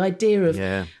it? Like the idea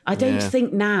of, I don't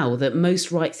think now that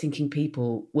most right-thinking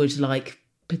people would like,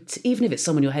 even if it's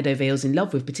someone you're head over heels in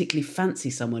love with, particularly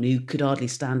fancy someone who could hardly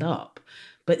stand up.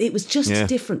 But it was just a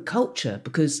different culture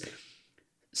because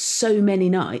so many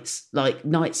nights, like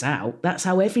nights out, that's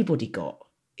how everybody got.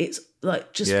 It's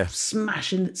like just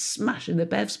smashing the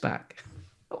bevs back.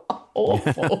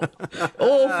 Awful. Awful.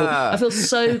 I feel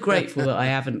so grateful that I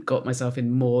haven't got myself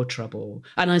in more trouble.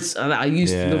 And I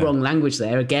used the wrong language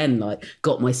there again, like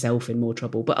got myself in more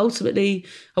trouble. But ultimately,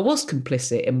 I was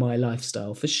complicit in my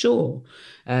lifestyle for sure.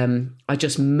 I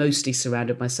just mostly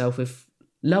surrounded myself with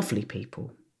lovely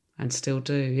people. And still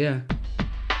do, yeah.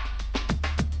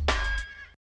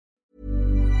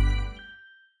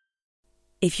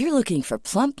 If you're looking for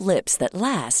plump lips that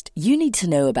last, you need to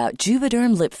know about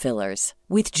Juvederm lip fillers.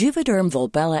 With Juvederm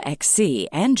Volbella XC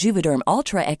and Juvederm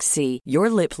Ultra XC, your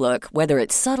lip look, whether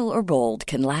it's subtle or bold,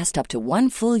 can last up to 1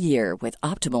 full year with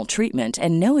optimal treatment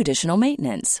and no additional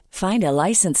maintenance. Find a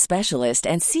licensed specialist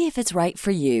and see if it's right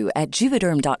for you at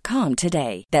Juvederm.com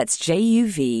today. That's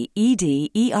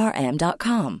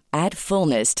JUVEDERM.com. Add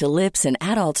fullness to lips in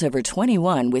adults over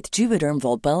 21 with Juvederm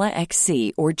Volbella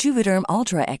XC or Juvederm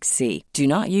Ultra XC. Do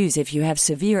not use if you have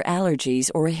severe allergies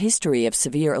or a history of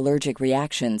severe allergic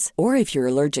reactions, or if you're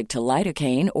allergic to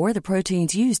lidocaine or the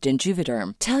proteins used in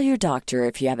Juvederm. Tell your doctor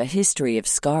if you have a history of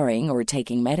scarring or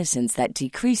taking medicines that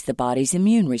decrease the body's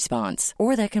immune response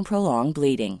or that can prolong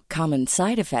bleeding. Common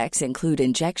side effects include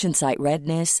injection site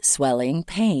redness, swelling,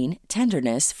 pain,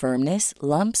 tenderness, firmness,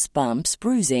 lumps, bumps,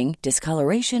 bruising,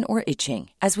 discoloration, or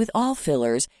itching. As with all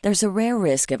fillers, there's a rare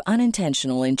risk of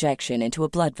unintentional injection into a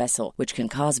blood vessel, which can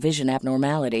cause vision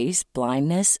abnormalities,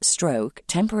 blindness, stroke,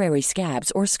 temporary scabs,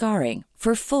 or scarring.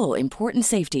 For full, important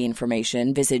safety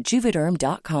information, visit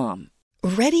Juvederm.com.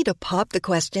 Ready to pop the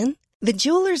question? The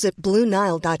jewelers at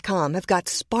BlueNile.com have got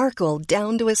sparkle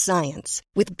down to a science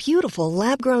with beautiful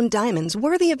lab-grown diamonds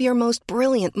worthy of your most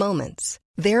brilliant moments.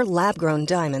 Their lab-grown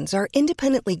diamonds are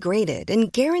independently graded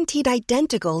and guaranteed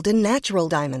identical to natural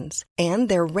diamonds, and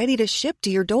they're ready to ship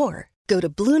to your door. Go to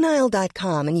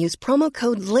BlueNile.com and use promo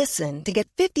code LISTEN to get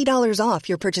 $50 off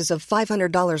your purchase of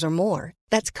 $500 or more.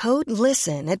 That's code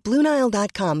LISTEN at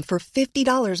BlueNile.com for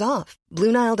 $50 off.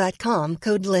 BlueNile.com,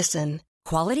 code LISTEN.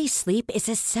 Quality sleep is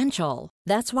essential.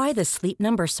 That's why the Sleep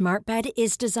Number Smart Bed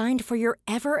is designed for your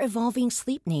ever-evolving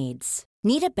sleep needs.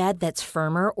 Need a bed that's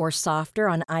firmer or softer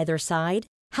on either side?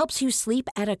 Helps you sleep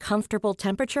at a comfortable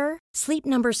temperature? Sleep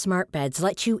Number Smart Beds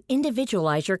let you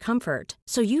individualize your comfort,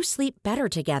 so you sleep better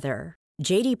together.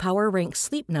 J.D. Power ranks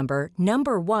Sleep Number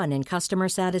number 1 in customer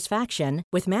satisfaction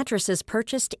with mattresses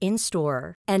purchased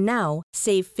in-store. And now,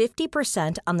 save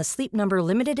 50% on the Sleep Number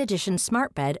Limited Edition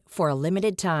Smart Bed for a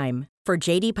limited time. For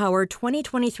J.D. Power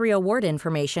 2023 award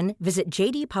information, visit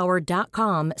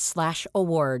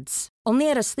jdpower.com/awards. Only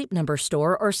at a Sleep Number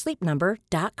store or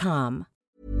sleepnumber.com.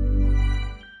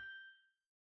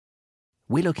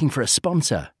 We're looking for a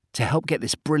sponsor to help get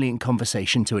this brilliant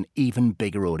conversation to an even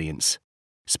bigger audience.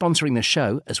 Sponsoring the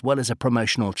show, as well as a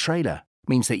promotional trailer,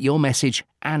 means that your message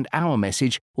and our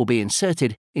message will be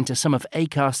inserted into some of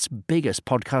Acast's biggest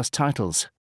podcast titles.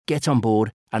 Get on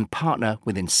board and partner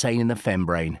with Insane in the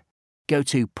Fembrain. Go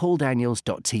to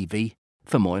pauldaniels.tv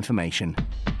for more information.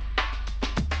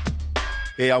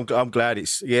 Yeah, I'm glad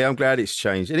it's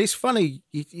changed, and it's funny,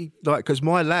 like, because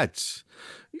my lads,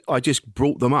 I just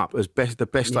brought them up as the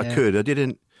best I could. I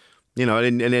didn't,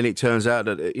 and then it turns out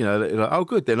that like, oh,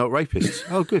 good, they're not rapists.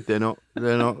 Oh, good, they're not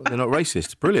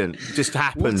racist. Brilliant. It just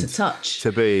happened What a touch.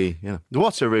 to be,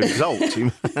 what a result.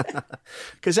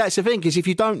 Because that's the thing. Because if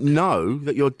you don't know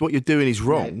that what you're doing is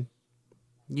wrong,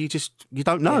 you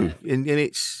don't know, and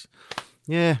it's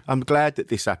I'm glad that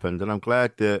this happened, and I'm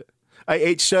glad that.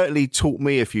 It certainly taught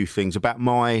me a few things about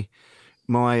my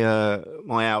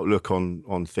outlook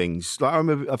on things. Like, I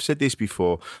remember, I've said this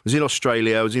before. I was in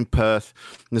Australia. I was in Perth.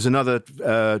 And there's another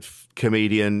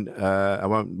comedian. I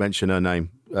won't mention her name,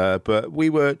 but we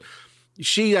were.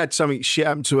 She had something. She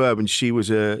happened to her when she was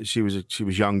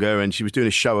younger, and she was doing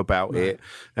a show about it.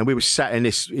 And we were sat in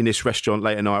this restaurant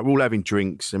late at night. We're all having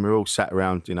drinks, and we're all sat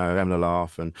around, having a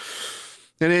laugh. And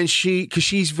then because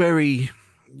she's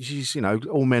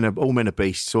all men are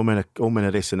beasts, all men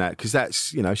are this and that, because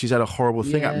that's, she's had a horrible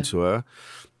thing happen to her,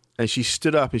 and she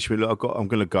stood up and she went, look, I'm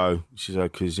going to go. She's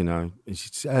like, because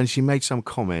and she made some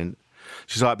comment.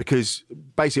 She's like, because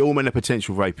basically all men are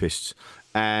potential rapists,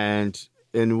 and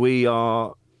we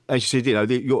are. And she said,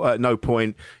 you're at no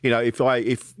point,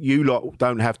 if you lot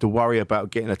don't have to worry about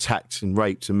getting attacked and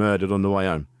raped and murdered on the way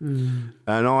home.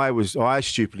 And I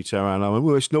stupidly turned around and I went,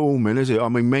 well, it's not all men, is it? I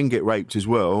mean, men get raped as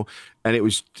well. And it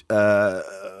was, I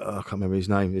can't remember his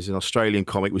name. There's an Australian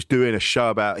comic was doing a show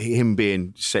about him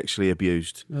being sexually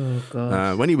abused. Oh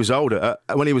God! When he was older at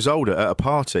a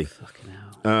party. Fucking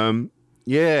hell. And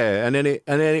then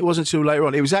it wasn't until later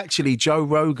on. It was actually Joe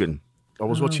Rogan. I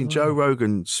was watching Joe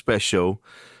Rogan's special.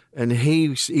 And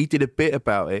he did a bit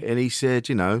about it, and he said,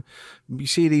 you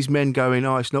see these men going,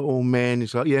 oh, it's not all men.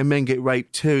 It's like, yeah, men get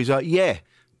raped too. He's like, yeah,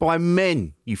 by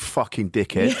men, you fucking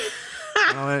dickhead.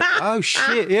 And I went, oh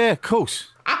shit, yeah, of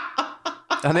course.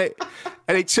 And it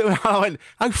took. I went,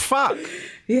 oh fuck.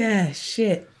 Yeah,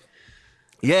 shit.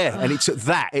 Yeah, and it took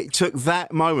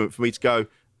that moment for me to go,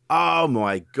 oh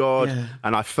my God. Yeah.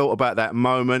 And I thought about that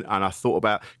moment, and I thought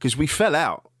about, because we fell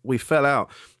out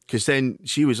because then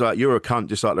she was like, you're a cunt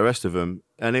just like the rest of them.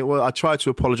 And I tried to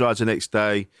apologise the next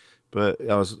day, but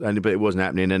it wasn't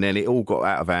happening. And then it all got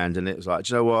out of hand, and it was like,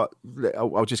 do you know what?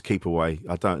 I'll just keep away.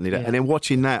 I don't need it. And then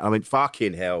watching that, I mean,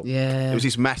 fucking hell. Yeah. It was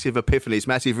this massive epiphany, this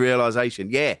massive realisation.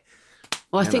 Yeah.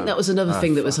 Well, I think that was another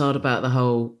thing that was hard about the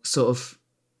whole sort of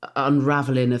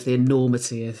unravelling of the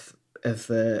enormity of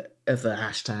the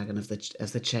hashtag and of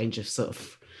the change of sort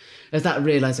of that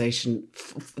realisation.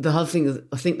 The hard thing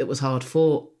I think that was hard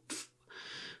for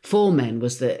men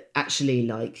was that actually,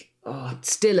 like,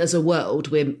 still as a world,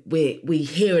 we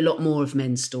hear a lot more of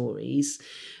men's stories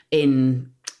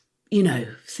in, you know,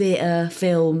 theatre,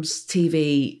 films,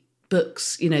 TV,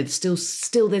 books. You know,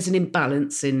 still there's an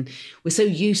imbalance in. We're so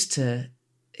used to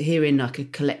hearing like a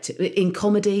collective in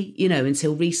comedy, you know,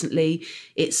 until recently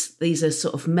these are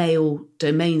sort of male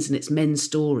domains and it's men's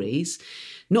stories.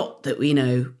 Not that we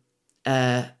know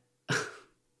to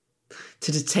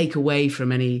take away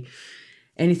from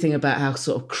anything about how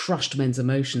sort of crushed men's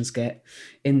emotions get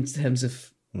in terms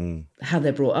of how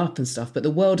they're brought up and stuff, but the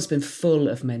world has been full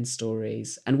of men's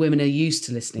stories, and women are used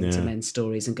to listening to men's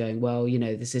stories and going, well, you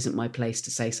know, this isn't my place to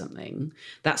say something.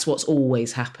 That's what's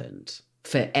always happened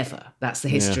forever. That's the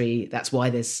history. That's why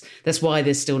there's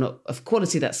still not of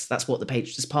quality. That's what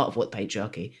that's part of what the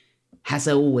patriarchy has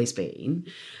always been.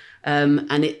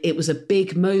 And it was a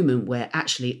big moment where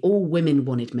actually all women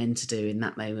wanted men to do in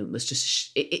that moment was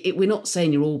just, we're not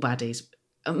saying you're all baddies.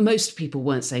 Most people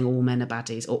weren't saying all men are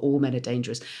baddies or all men are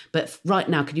dangerous. But right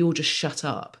now, can you all just shut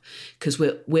up? Because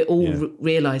we're all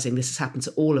realising this has happened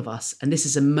to all of us. And this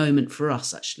is a moment for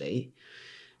us, actually,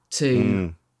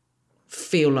 to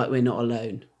feel like we're not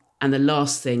alone. And the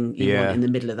last thing you want in the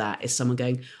middle of that is someone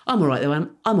going, I'm all right though,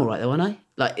 I'm all right though, aren't I?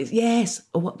 Like, yes,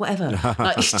 or whatever.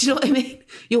 Like, do you know what I mean?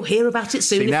 You'll hear about it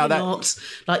soon if you're not.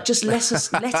 Like, just let us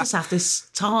have this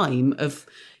time of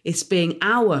it's being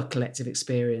our collective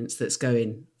experience that's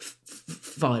going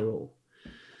viral.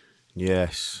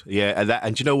 Yes, yeah,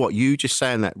 and do you know what? You just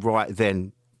saying that right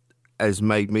then has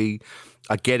made me.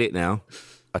 I get it now.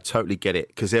 I totally get it,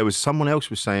 because there was someone else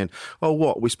was saying, "Oh,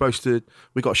 what we got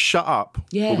to shut up,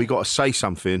 or we got to say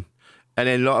something," and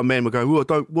then a lot of men were going, "Well,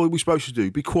 what are we supposed to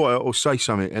do? Be quiet or say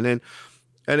something?" And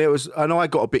I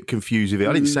got a bit confused with it.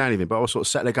 I didn't say anything, but I was sort of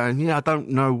sat there going, "Yeah, I don't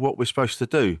know what we're supposed to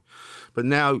do." But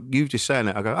now you've just saying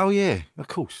that, I go, "Oh yeah, of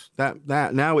course. That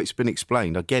now it's been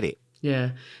explained. I get it."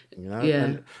 Yeah, you know,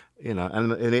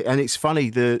 and it's funny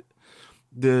that.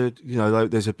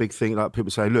 There's a big thing like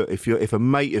people say, look, if a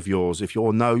mate of yours, if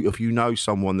you know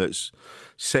someone that's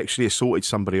sexually assaulted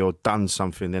somebody or done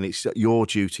something, then it's your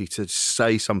duty to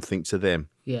say something to them.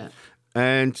 Yeah.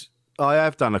 And I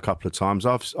have done a couple of times.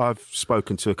 I've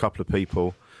spoken to a couple of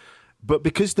people, but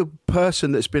because the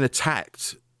person that's been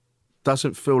attacked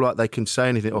doesn't feel like they can say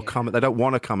anything or come, they don't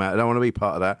want to come out, they don't want to be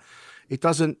part of that. It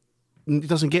doesn't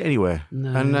get anywhere.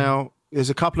 No. And now there's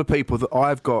a couple of people that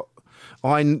I've got.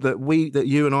 That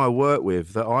you and I work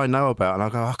with that I know about, and I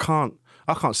go,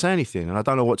 I can't say anything, and I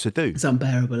don't know what to do. It's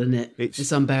unbearable, isn't it?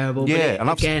 It's unbearable. Yeah,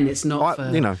 but it's not.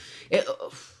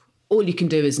 All you can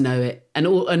do is know it, and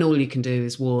all you can do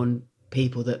is warn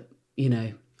people that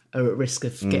are at risk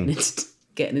of getting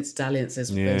into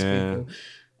dalliances with those people.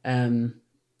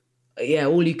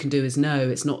 All you can do is know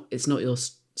it's not your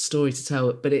story to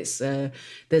tell, but it's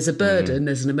there's a burden,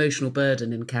 there's an emotional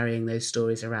burden in carrying those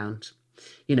stories around.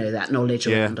 That knowledge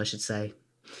around, I should say.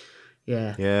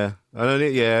 Yeah. Yeah.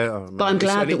 But I'm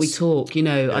glad that we talk,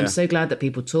 I'm so glad that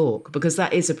people talk, because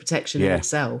that is a protection in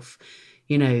itself.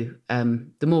 The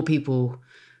more people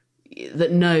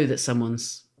that know that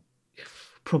someone's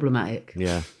problematic.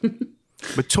 Yeah.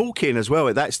 But talking as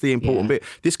well, that's the important bit.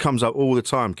 This comes up all the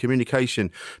time, communication,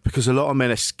 because a lot of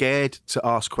men are scared to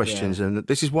ask questions, and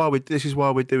this is why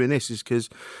we're doing this. Is because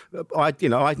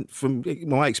from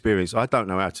my experience, I don't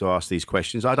know how to ask these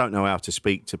questions. I don't know how to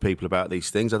speak to people about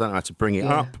these things. I don't know how to bring it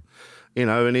up.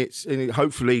 And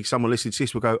hopefully someone listening to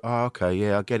this will go, "Oh, okay,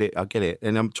 yeah, I get it."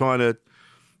 And I'm trying to,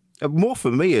 more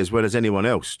for me as well as anyone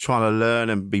else, trying to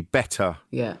learn and be better.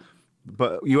 Yeah.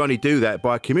 But you only do that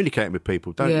by communicating with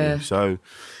people, don't you? So,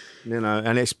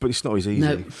 but it's not as easy.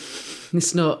 No,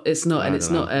 it's not, and it's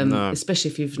not.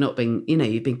 Especially if you've not been,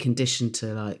 you've been conditioned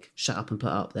to like shut up and put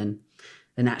up. Then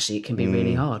actually it can be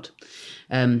really hard.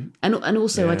 And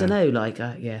also I don't know, like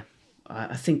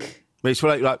I think it's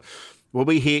like Well,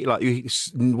 we hear,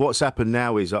 what's happened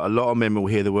now is that a lot of men will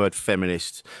hear the word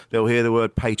feminist, they'll hear the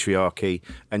word patriarchy,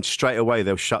 and straight away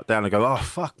they'll shut down and go, oh,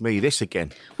 fuck me, this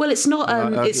again. Well, it's not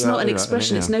an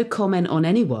expression. It's no comment on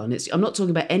anyone. I'm not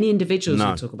talking about any individuals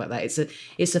who talk about that.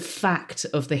 It's a fact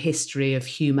of the history of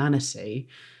humanity,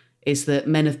 is that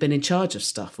men have been in charge of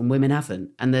stuff and women haven't.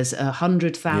 And there's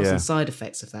 100,000 side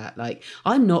effects of that. Like,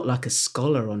 I'm not like a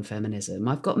scholar on feminism.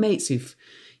 I've got mates who've,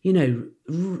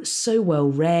 so well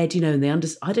read, and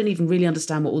I don't even really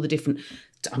understand what all the different,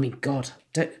 I mean, God,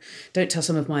 don't tell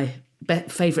some of my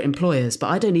favourite employers,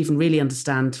 but I don't even really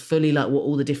understand fully like what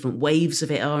all the different waves of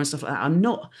it are and stuff like that. I'm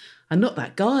not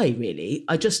that guy, really.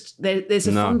 There's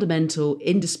a fundamental,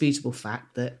 indisputable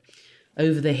fact that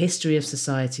over the history of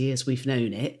society as we've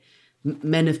known it,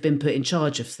 men have been put in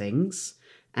charge of things.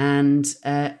 And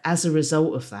as a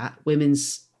result of that, women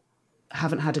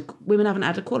haven't had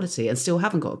equality and still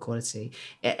haven't got equality.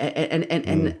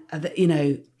 I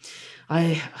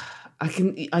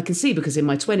can see, because in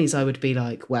my 20s I would be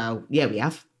like, well, yeah, we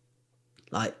have.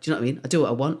 Like, do you know what I mean? I do what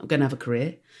I want. I'm going to have a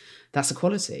career. That's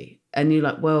equality. And you're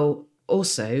like, well,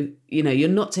 also, you're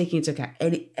not taking into account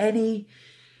any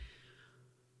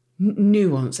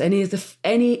nuance, any of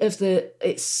the.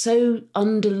 It's so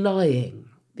underlying.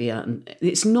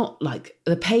 It's not like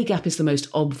the pay gap is the most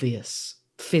obvious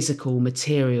physical,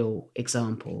 material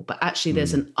example, but actually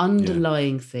there's an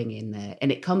underlying thing in there,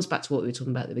 and it comes back to what we were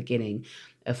talking about at the beginning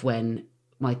of when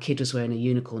my kid was wearing a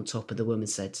unicorn top and the woman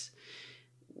said,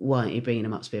 why aren't you bringing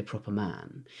him up to be a proper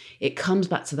man? It comes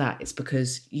back to that. It's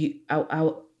because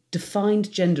our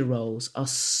defined gender roles are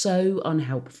so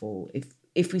unhelpful.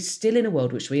 If we're still in a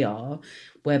world, which we are,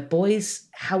 where boys,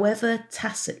 however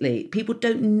tacitly, people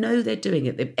don't know they're doing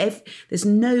it. There's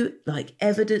no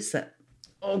evidence that,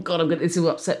 oh God, this will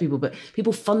upset people, but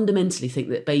people fundamentally think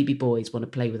that baby boys want to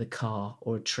play with a car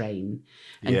or a train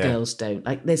and girls don't.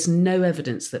 Like, there's no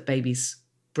evidence that babies'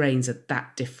 brains are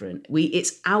that different.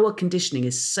 It's our conditioning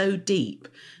is so deep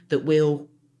that we'll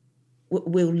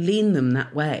lean them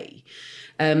that way.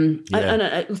 And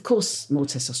of course, more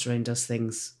testosterone does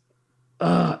things.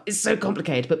 It's so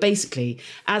complicated. But basically,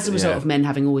 as a result of men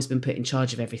having always been put in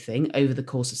charge of everything over the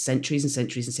course of centuries and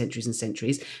centuries and centuries and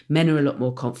centuries, men are a lot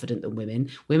more confident than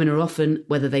women. Women are often,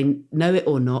 whether they know it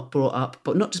or not, brought up,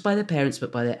 but not just by their parents,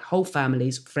 but by their whole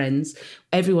families, friends,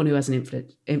 everyone who has an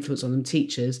influence on them,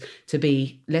 teachers, to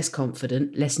be less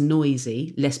confident, less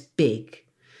noisy, less big.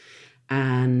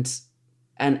 And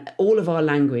all of our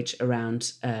language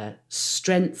around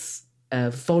strength,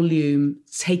 volume,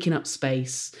 taking up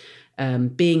space,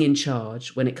 being in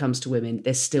charge when it comes to women,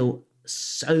 there's still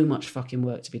so much fucking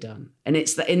work to be done. And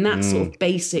it's that in that sort of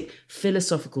basic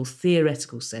philosophical,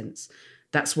 theoretical sense,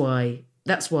 that's why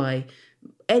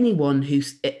anyone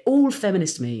all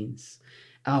feminist means,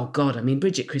 oh God, I mean,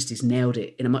 Bridget Christie's nailed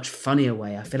it in a much funnier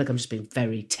way. I feel like I'm just being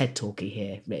very TED talky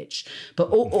here, Rich.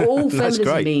 But all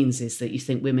feminism means is that you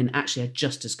think women actually are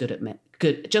just as good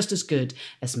as good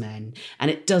as men.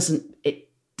 And it doesn't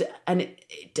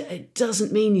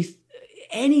mean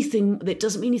anything. That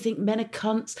doesn't mean you think men are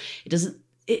cunts.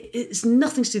 It's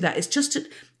nothing to do with that. It's just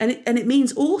and it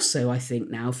means also, I think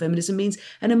now feminism means,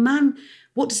 and a man,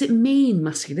 what does it mean,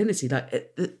 masculinity?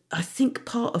 Like, I think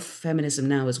part of feminism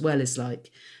now as well is like,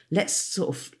 let's sort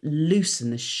of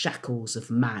loosen the shackles of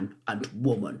man and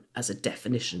woman as a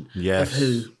definition of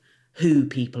who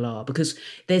people are, because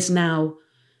there's now,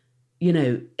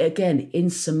 again,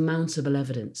 insurmountable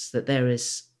evidence that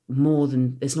there's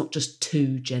not just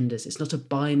two genders. It's not a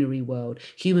binary world.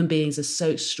 Human beings are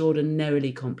so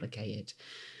extraordinarily complicated.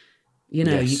 You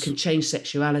can change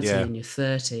sexuality in your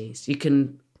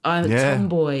 30s. I'm a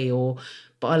tomboy,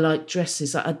 but I like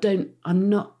dresses.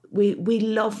 We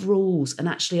love rules, and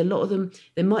actually a lot of them,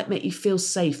 they might make you feel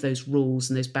safe, those rules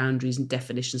and those boundaries and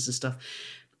definitions and stuff,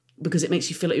 because it makes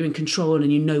you feel like you're in control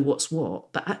and you know what's what.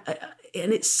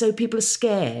 And it's so people are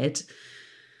scared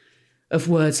of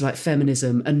words like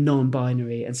feminism and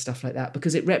non-binary and stuff like that,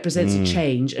 because it represents a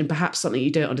change and perhaps something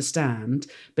you don't understand,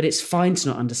 but it's fine to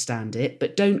not understand it.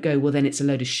 But don't go, well, then it's a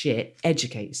load of shit.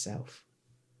 Educate yourself.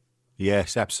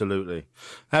 Yes, absolutely.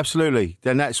 Absolutely.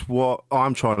 Then that's what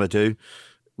I'm trying to do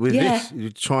with this.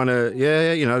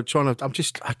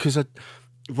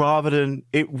 Rather than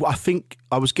it, I think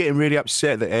I was getting really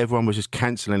upset that everyone was just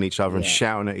cancelling each other and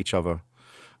shouting at each other.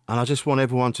 And I just want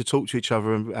everyone to talk to each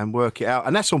other and work it out.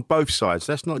 And that's on both sides.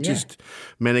 That's not just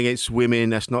men against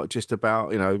women. That's not just about,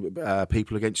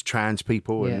 people against trans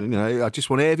people. Yeah. And, I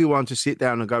just want everyone to sit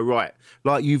down and go, right,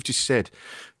 like you've just said,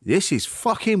 this is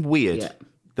fucking weird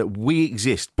that we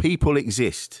exist. People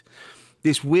exist.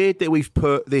 it's weird that we've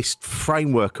put this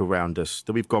framework around us,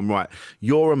 that we've gone, right,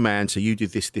 you're a man, so you do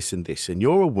this, this and this, and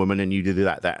you're a woman and you do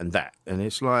that, that and that. And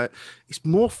it's like, it's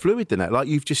more fluid than that, like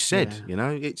you've just said, you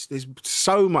know, there's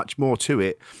so much more to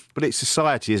it, but it's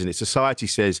society, isn't it? Society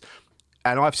says,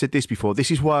 and I've said this before,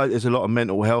 this is why there's a lot of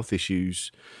mental health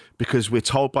issues, because we're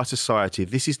told by society,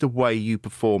 this is the way you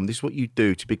perform, this is what you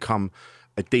do to become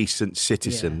a decent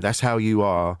citizen. That's how you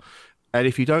are. And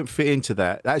if you don't fit into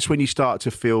that, that's when you start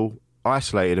to feel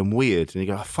isolated and weird. And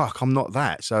you go, oh, fuck, I'm not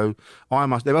that. So there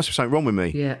must be something wrong with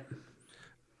me. Yeah.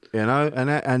 You know,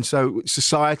 and so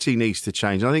society needs to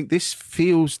change. And I think this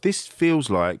feels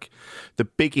like the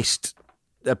biggest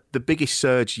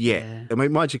surge yet. Yeah. I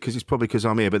mean, mind you, because it's probably because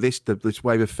I'm here, but this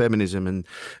wave of feminism and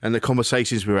the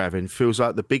conversations we're having feels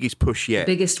like the biggest push yet.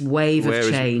 The biggest wave of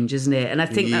change, isn't it? And I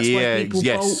think that's why people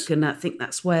balk, and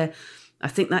I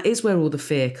think that is where all the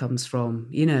fear comes from,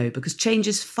 you know, because change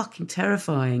is fucking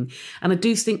terrifying. And I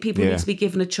do think people need to be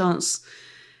given a chance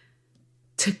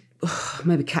to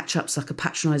maybe catch up's like a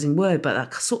patronising word, but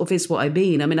that sort of is what I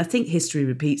mean. I mean, I think history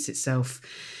repeats itself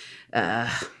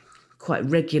quite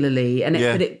regularly, and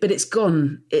but it's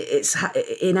gone. It's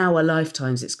in our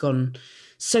lifetimes, it's gone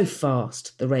so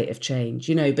fast, the rate of change,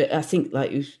 you know. But I think,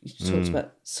 like you talked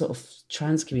about, sort of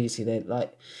trans community, there,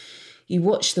 like you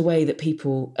watch the way that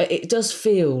people. It does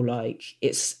feel like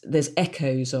there's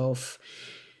echoes of.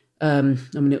 I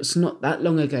mean, it was not that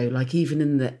long ago. Like even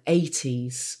in the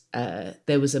 80s,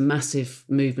 there was a massive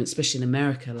movement, especially in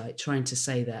America, like trying to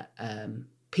say that.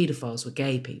 Paedophiles were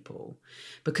gay people,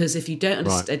 because if you don't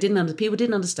understand, people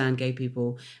didn't understand gay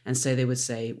people, and so they would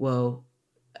say, well,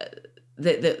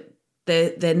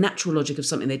 their natural logic of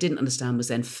something they didn't understand was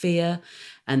then fear,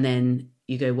 and then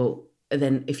you go, well,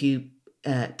 then if you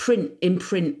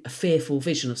imprint a fearful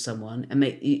vision of someone and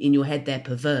make in your head they're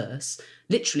perverse,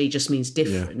 literally just means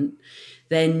different.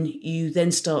 Then you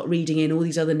then start reading in all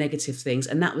these other negative things,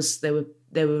 and there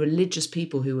were religious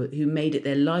people who made it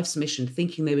their life's mission,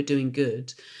 thinking they were doing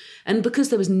good, and because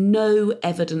there was no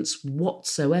evidence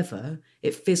whatsoever,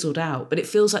 it fizzled out. But it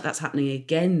feels like that's happening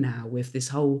again now with this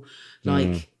whole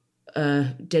gender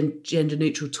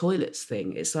neutral toilets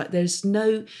thing. It's like there's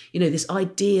no, you know, this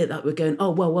idea that we're going,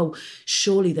 oh well,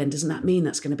 surely then doesn't that mean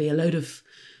that's going to be a load of,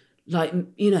 like,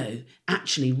 you know,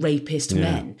 actually rapist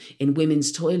men in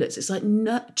women's toilets? It's like,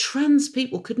 no, trans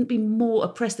people couldn't be more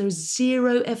oppressed. There is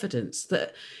zero evidence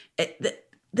that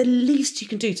the least you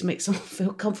can do to make someone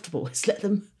feel comfortable is let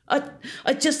them.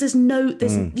 There's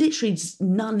literally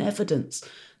none evidence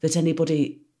that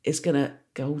anybody is going to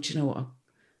go, oh, do you know what?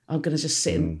 I'm going to just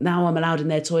sit in, now I'm allowed in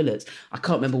their toilets. I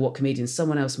can't remember what comedian,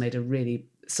 someone else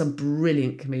some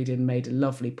brilliant comedian made a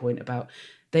lovely point about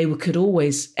anyone could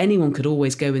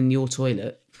always go in your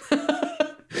toilet.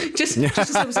 just as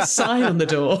there was a sign on the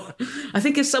door. I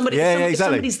think if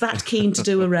somebody's that keen to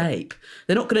do a rape,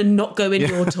 they're not going to not go in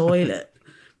your toilet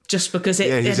just because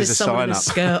it is someone in a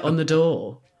skirt on the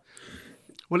door.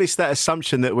 Well, it's that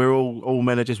assumption that we're all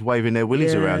men are just waving their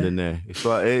willies around in there. It's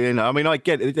like, you know, I mean, I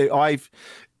get it.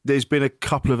 There's been a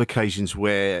couple of occasions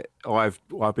where I've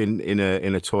been in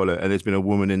a toilet and there's been a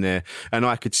woman in there, and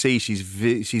I could see she's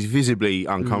visibly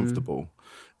uncomfortable,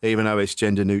 even though it's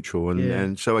gender neutral.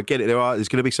 And so I get it. There's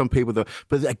going to be some people that,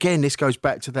 but again, this goes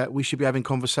back to that we should be having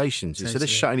conversations instead of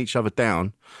shutting each other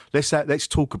down. Let's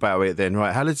talk about it then,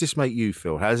 right? How does this make you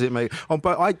feel? How does it make?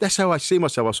 But that's how I see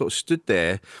myself. I sort of stood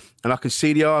there, and I can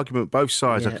see the argument both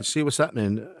sides. I can see what's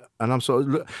happening. And I'm sort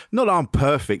of, not that I'm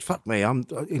perfect, fuck me,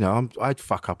 I'd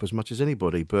fuck up as much as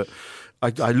anybody, but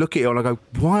I look at it and I go,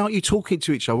 why aren't you talking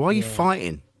to each other? Why are you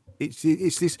fighting? It's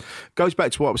this, goes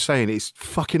back to what I was saying, it's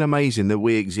fucking amazing that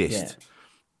we exist.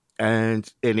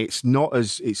 And it's not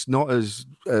as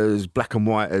black and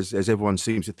white as everyone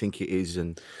seems to think it is,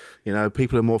 and you know,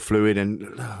 people are more fluid,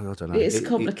 and I don't know. It's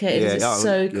complicated. It's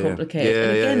so complicated.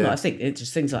 And again, I think it's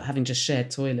just things like having just shared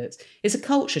toilets. It's a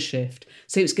culture shift,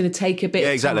 so it's going to take a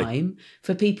bit of time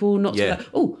for people not to be like,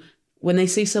 when they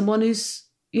see someone who's,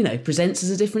 you know, presents as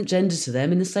a different gender to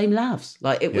them in the same lavs.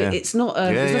 Like it's not.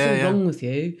 There's nothing wrong with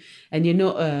you, and you're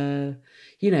not.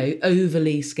 You know,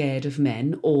 overly scared of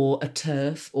men or a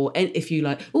TERF, or if you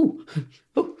like,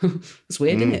 that's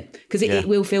weird, isn't it? Because it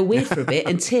will feel weird for a bit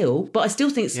but I still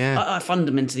think I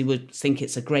fundamentally would think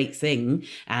it's a great thing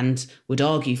and would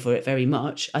argue for it very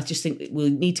much. I just think we'll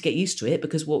need to get used to it,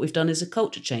 because what we've done is a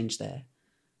culture change there,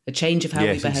 a change of how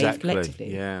we behave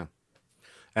collectively. Yeah.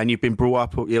 And you've been brought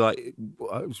up, you're like,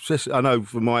 I know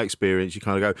from my experience, you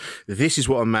kind of go, this is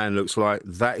what a man looks like,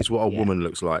 that is what a woman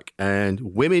looks like. And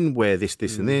women wear this,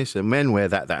 and this, and men wear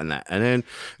that, and that. And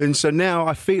so now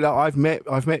I feel like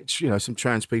I've met, you know, some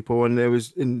trans people, and there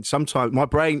was, in my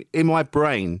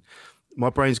brain, my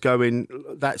brain's going,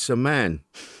 that's a man.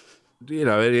 You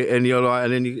know, and you're like,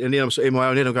 and then I'm in my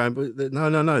own head, I'm going, but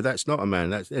no, that's not a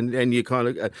man. And you kind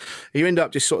of, you end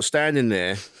up just sort of standing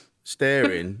there,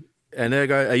 staring, and they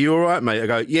go, "Are you all right, mate?" I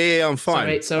go, "Yeah, I'm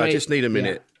fine. Sorry. I just need a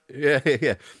minute."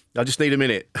 Yeah. I just need a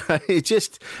minute. It's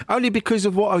just only because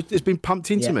of what has been pumped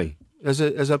into me as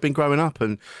I've been growing up,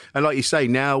 and like you say,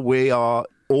 now we are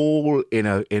all in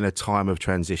a time of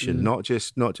transition, not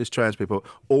just trans people.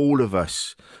 All of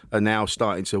us are now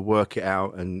starting to work it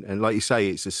out, and like you say,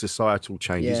 it's a societal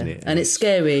change, isn't it? And it's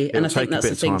scary, and I think that's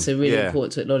the thing to really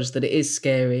important to acknowledge, that it is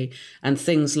scary, and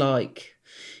things like,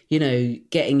 you know,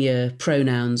 getting your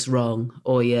pronouns wrong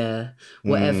or your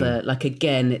whatever. Like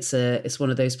again, it's one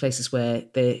of those places where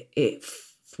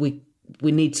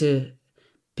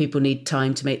people need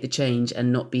time to make the change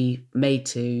and not be made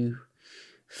to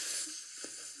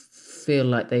feel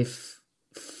like they've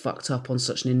fucked up on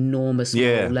such an enormous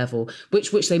moral level,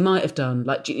 which they might have done.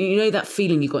 Like, you know that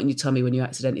feeling you got in your tummy when you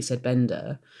accidentally said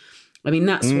Bender? I mean,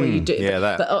 that's what you do.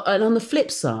 Yeah, but and on the flip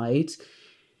side,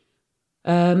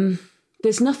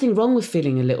 there's nothing wrong with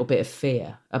feeling a little bit of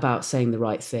fear about saying the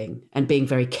right thing and being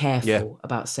very careful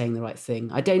about saying the right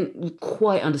thing. I don't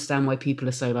quite understand why people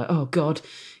are so like, oh God,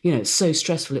 you know, it's so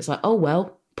stressful. It's like, oh,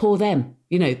 well, poor them.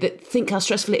 You know, think how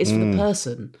stressful it is for the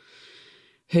person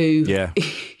who,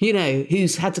 you know,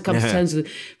 who's had to come to terms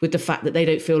with the fact that they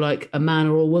don't feel like a man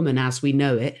or a woman as we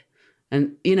know it.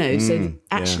 And, you know, so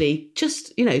actually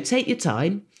just, you know, take your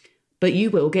time, but you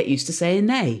will get used to saying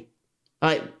nay.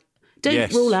 Like,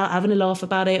 don't rule out having a laugh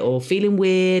about it or feeling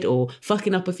weird or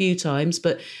fucking up a few times.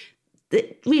 But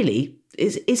really,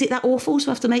 is it that awful to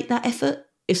have to make that effort?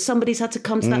 If somebody's had to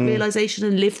come to that realisation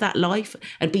and live that life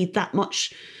and be that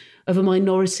much of a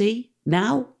minority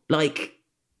now, like...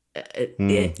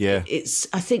 It's.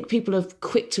 I think people are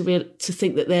quick to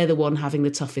think that they're the one having the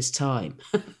toughest time,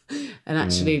 and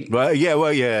actually, and it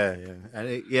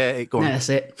go on. No, that's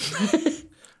it.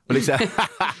 But it's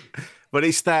but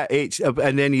it's that it's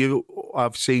and then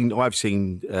I've seen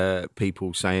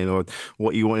people saying, or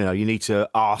what you want, you know, you need to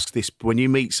ask this when you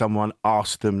meet someone.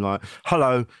 Ask them like,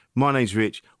 "Hello, my name's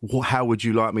Rich. How would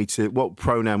you like me to? What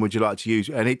pronoun would you like to use?"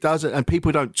 And it doesn't. And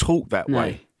people don't talk that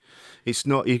way. It's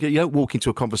not, you don't walk into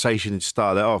a conversation and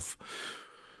start that off.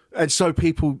 And so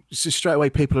straight away,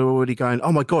 people are already going,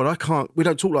 oh my God, we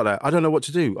don't talk like that. I don't know what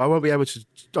to do. I won't be able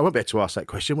to ask that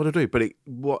question. What do I do? But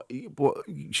what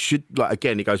should, like,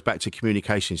 again, it goes back to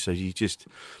communication. So you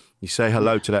say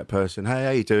hello to that person. Hey, how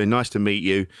you doing? Nice to meet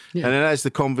you. Yeah. And then as the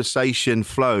conversation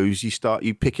flows, you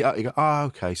pick it up. You go, oh,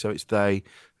 okay. So it's they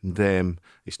and them.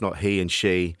 It's not he and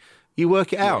she. You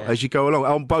work it out as you go along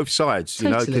on both sides, you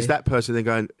know, because that person then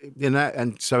going in that,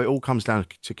 and so it all comes down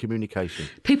to communication.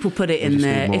 People put it in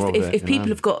there. If people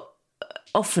have got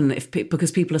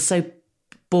because people are so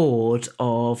bored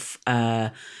of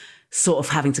sort of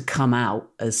having to come out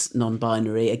as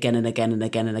non-binary again and again and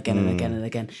again and again and again and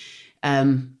again.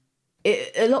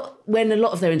 When a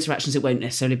lot of their interactions, it won't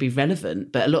necessarily be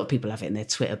relevant, but a lot of people have it in their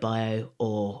Twitter bio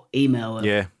or email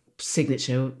or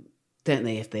signature, don't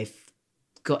they? If they've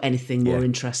got anything more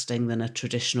interesting than a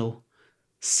traditional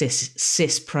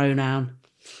cis pronoun.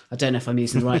 I don't know if I'm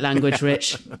using the right language,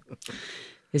 Rich. Do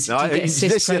you get a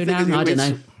cis pronoun? I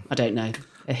don't know.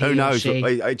 Who knows?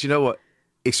 Do you know what?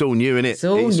 It's all new, isn't it? It's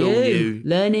all new.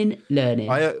 Learning.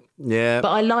 But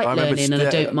I like learning and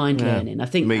I don't mind learning. I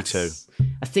think me too.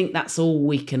 I think that's all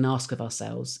we can ask of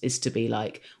ourselves, is to be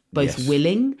like both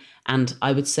willing and,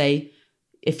 I would say,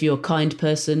 if you're a kind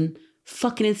person,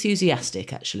 fucking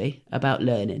enthusiastic actually about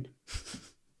learning.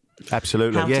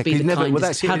 Absolutely. How to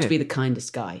be the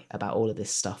kindest guy about all of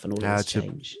this stuff and all of this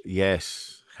change.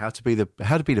 Yes. How to be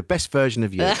the best version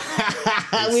of you.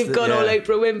 We've gone all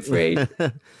Oprah Winfrey.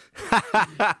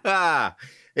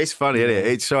 It's funny, isn't it?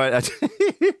 It's right.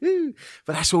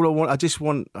 But that's all I want. I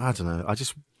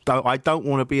don't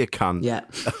want to be a cunt. Yeah.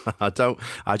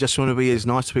 I just want to be as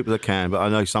nice to people as I can. But I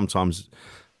know sometimes,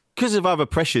 because of other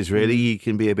pressures, really, you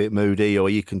can be a bit moody, or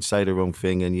you can say the wrong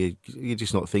thing, and you're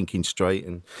just not thinking straight.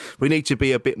 And we need to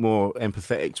be a bit more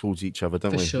empathetic towards each other,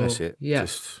 don't we? Sure. That's it. Yeah.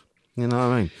 Just, you know what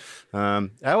I mean?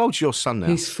 How old's your son now?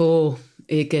 He's 4.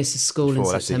 He goes to school in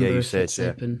September. If it's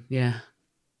open. Yeah.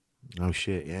 Oh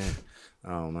shit! Yeah.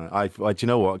 Oh man, I do you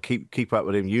know what? Keep up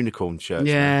with him. Unicorn shirts.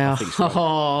 Yeah.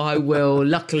 I will.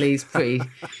 Luckily, he's pretty.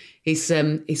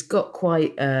 He's got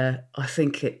quite. I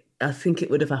think it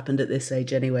would have happened at this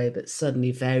age anyway, but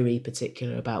suddenly very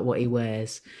particular about what he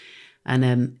wears.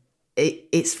 And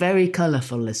it's very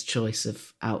colourful, his choice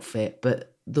of outfit.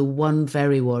 But the one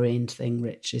very worrying thing,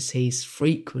 Rich, is he's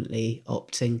frequently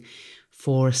opting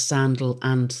for a sandal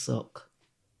and sock.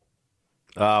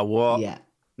 What? Yeah.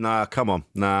 No, come on.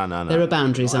 No. There are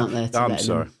boundaries, aren't there? I'm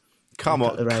sorry. Come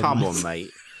on,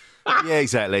 mate. Yeah,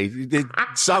 exactly.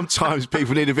 Sometimes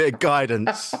people need a bit of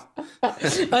guidance.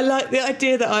 I like the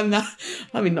idea that I'm that.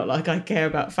 I mean, not like I care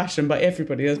about fashion, but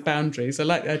everybody has boundaries. I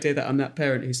like the idea that I'm that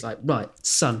parent who's like, right,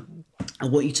 son, I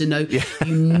want you to know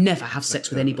you never have sex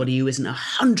with anybody who isn't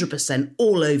 100%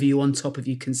 all over you, on top of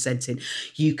you, consenting.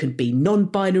 You can be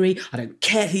non-binary. I don't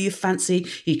care who you fancy.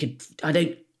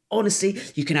 Honestly,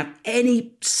 you can have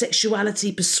any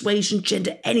sexuality, persuasion,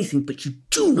 gender, anything, but you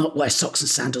do not wear socks and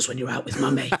sandals when you're out with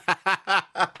mummy.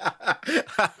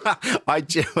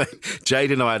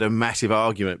 Jade and I had a massive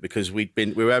argument because we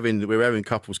were having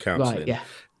couples counselling, right? Yeah,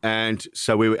 and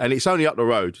so and it's only up the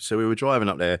road, so we were driving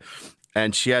up there,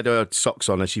 and she had her socks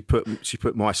on, and she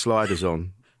put my sliders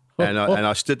on, and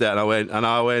I stood there and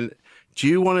I went, do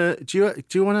you want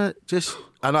to just?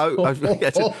 And I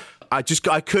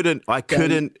couldn't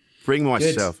bring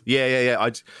myself. Good.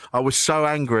 Yeah. I was so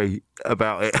angry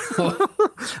about it,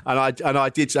 and I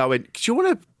did. I went, do you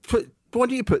want to put? Why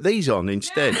don't you put these on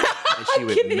instead? And she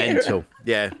went mental.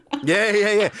 Yeah.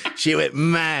 She went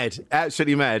mad,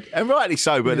 absolutely mad, and rightly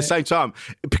so. But at the same time,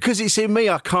 because it's in me,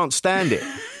 I can't stand it.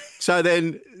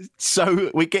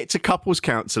 So we get to couples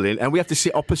counselling and we have to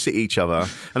sit opposite each other.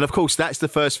 And of course, that's the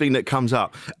first thing that comes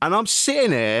up. And I'm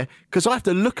sitting there because I have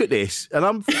to look at this and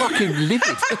I'm fucking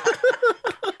livid.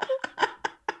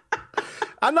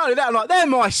 And not only that, I'm like, they're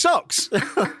my socks.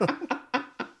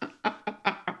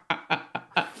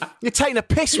 You're taking a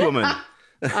piss, woman.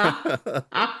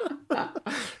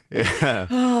 Yeah.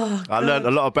 I learned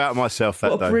a lot about myself that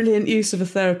day. What a brilliant use of a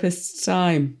therapist's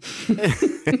time.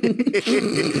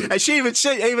 And she even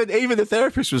said, even the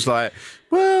therapist was like,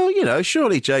 well,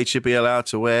 surely Jade should be allowed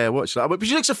to wear what she likes. But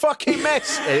she looks a fucking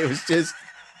mess. And it was just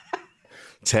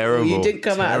terrible. You didn't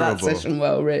come out of that session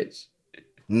well, Rich.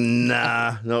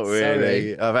 Nah, not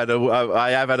really.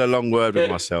 I have had a long word with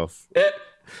myself.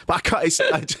 But I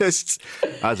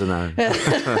don't know.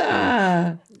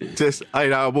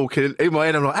 I walk in my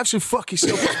head, I'm like, have some fucking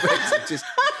self-respect. Just,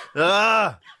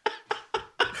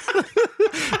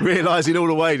 realising all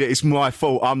the way that it's my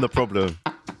fault, I'm the problem.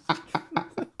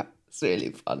 It's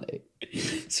really funny.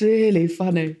 It's really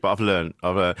funny. But I've learned.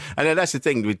 And then that's the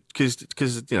thing, because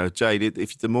Jade,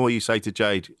 if the more you say to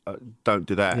Jade, don't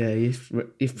do that. Yeah,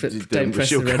 don't press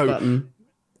the red button.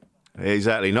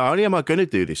 Exactly. Not only am I going to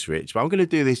do this, Rich, but I'm going to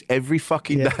do this every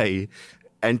fucking day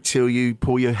until you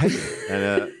pull your head in.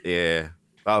 And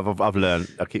I've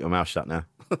learned. I'll keep my mouth shut now.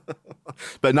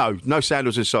 But no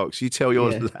sandals and socks. You tell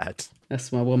your lad.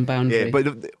 That's my one boundary. Yeah,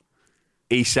 but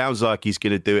he sounds like he's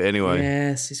going to do it anyway.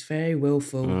 Yes, he's very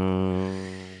willful.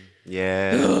 Mate.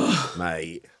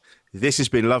 This has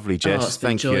been lovely, Jess. It's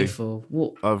been joyful.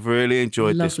 I've really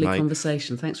enjoyed this, mate. Lovely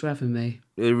conversation. Thanks for having me.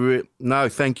 No,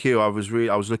 thank you. I was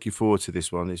looking forward to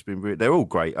this one. It's been they're all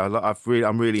great.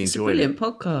 I'm really enjoying it. It's a brilliant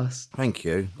podcast. Thank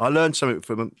you. I learned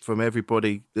something from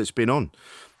everybody that's been on,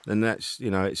 and that's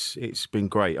it's been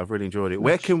great. I've really enjoyed it.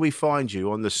 Where can we find you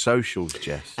on the socials,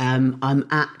 Jess? I'm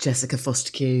at Jessica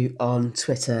Foster-Q on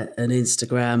Twitter and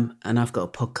Instagram, and I've got a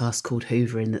podcast called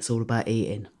Hoovering that's all about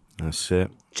eating. That's it.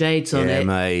 Jade's on it.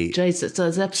 Mate. There's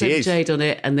an episode of Jade on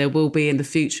it, and there will be in the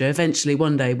future. Eventually,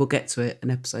 one day, we'll get to it, an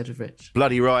episode of Rich.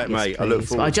 Bloody right, yes, mate. Please. I look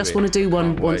forward to it. I just want to do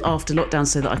one after lockdown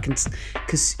so that I can,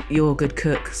 because you're a good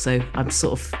cook, so I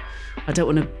don't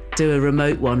want to do a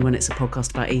remote one when it's a podcast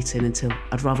about eating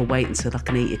I'd rather wait until I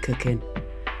can eat your cooking.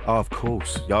 Oh, of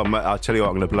course. I'll tell you what,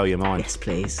 I'm going to blow your mind. Yes,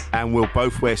 please. And we'll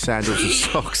both wear sandals and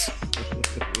socks.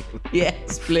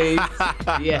 Yes, please.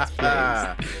 Yes,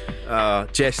 please.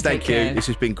 Jess, thank you. This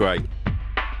has been great.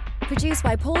 Produced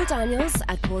by Paul Daniels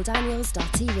at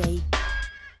pauldaniels.tv.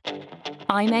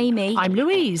 I'm Amy. I'm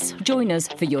Louise. Join us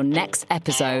for your next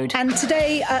episode. And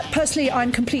today, personally,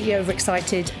 I'm completely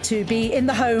overexcited to be in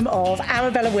the home of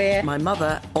Arabella Weir. My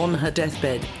mother, on her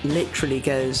deathbed, literally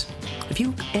goes, have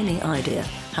you any idea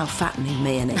how fattening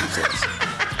mayonnaise is?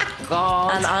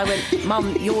 God. And I went,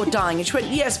 Mum, you're dying. And she went,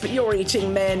 yes, but you're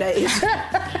eating mayonnaise.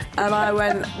 And I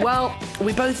went, well,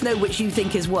 we both know which you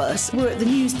think is worse. We're at the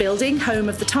News Building, home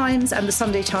of the Times and the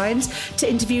Sunday Times, to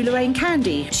interview Lorraine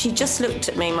Candy. She just looked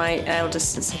at me, my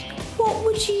eldest, and said, what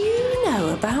would you know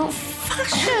about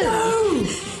fashion?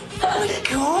 Oh my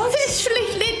God. It's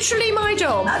literally my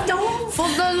job. For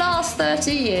the last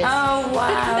 30 years. Oh,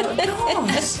 wow.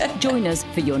 Gosh. Join us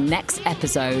for your next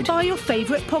episode. Buy your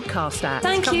favourite podcast app.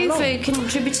 Thank you for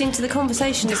contributing to the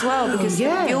conversation as well, because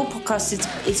your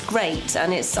podcast is great,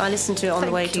 and I listen to it on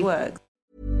the way to work.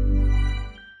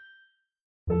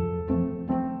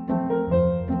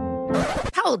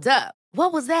 Hold up.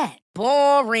 What was that?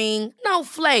 Boring. No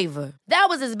flavor. That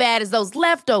was as bad as those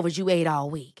leftovers you ate all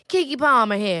week. Keke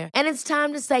Palmer here, and it's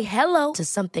time to say hello to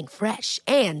something fresh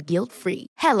and guilt-free.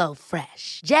 Hello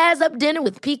Fresh. Jazz up dinner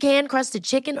with pecan-crusted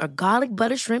chicken or garlic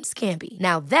butter shrimp scampi.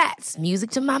 Now that's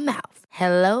music to my mouth.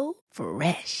 Hello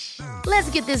Fresh. Let's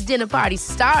get this dinner party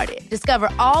started. Discover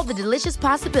all the delicious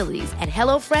possibilities at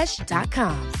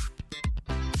HelloFresh.com.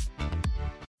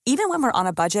 Even when we're on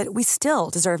a budget, we still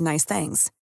deserve nice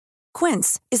things.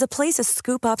 Quince is a place to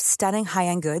scoop up stunning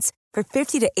high-end goods for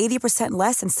 50 to 80%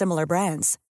 less than similar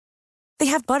brands. They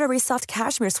have buttery soft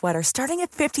cashmere sweaters starting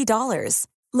at $50,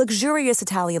 luxurious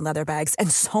Italian leather bags, and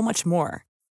so much more.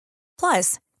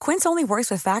 Plus, Quince only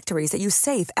works with factories that use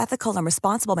safe, ethical, and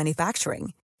responsible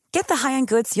manufacturing. Get the high-end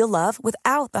goods you'll love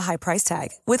without the high price tag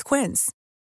with Quince.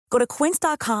 Go to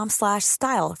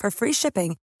quince.com/style for free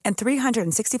shipping and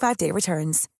 365-day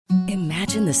returns.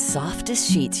 Imagine the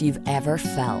softest sheets you've ever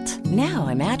felt. Now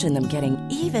imagine them getting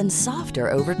even softer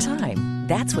over time.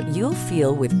 That's what you'll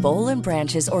feel with Boll &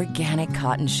 Branch's organic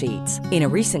cotton sheets. In a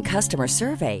recent customer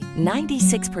survey,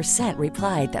 96%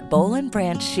 replied that Boll &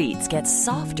 Branch sheets get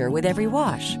softer with every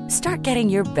wash. Start getting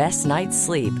your best night's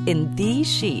sleep in these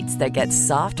sheets that get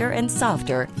softer and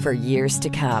softer for years to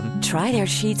come. Try their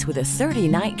sheets with a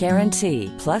 30-night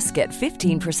guarantee. Plus, get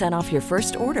 15% off your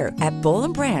first order at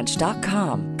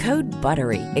bollandbranch.com. Code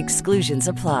BUTTERY. Exclusions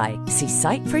apply. See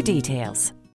site for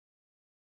details.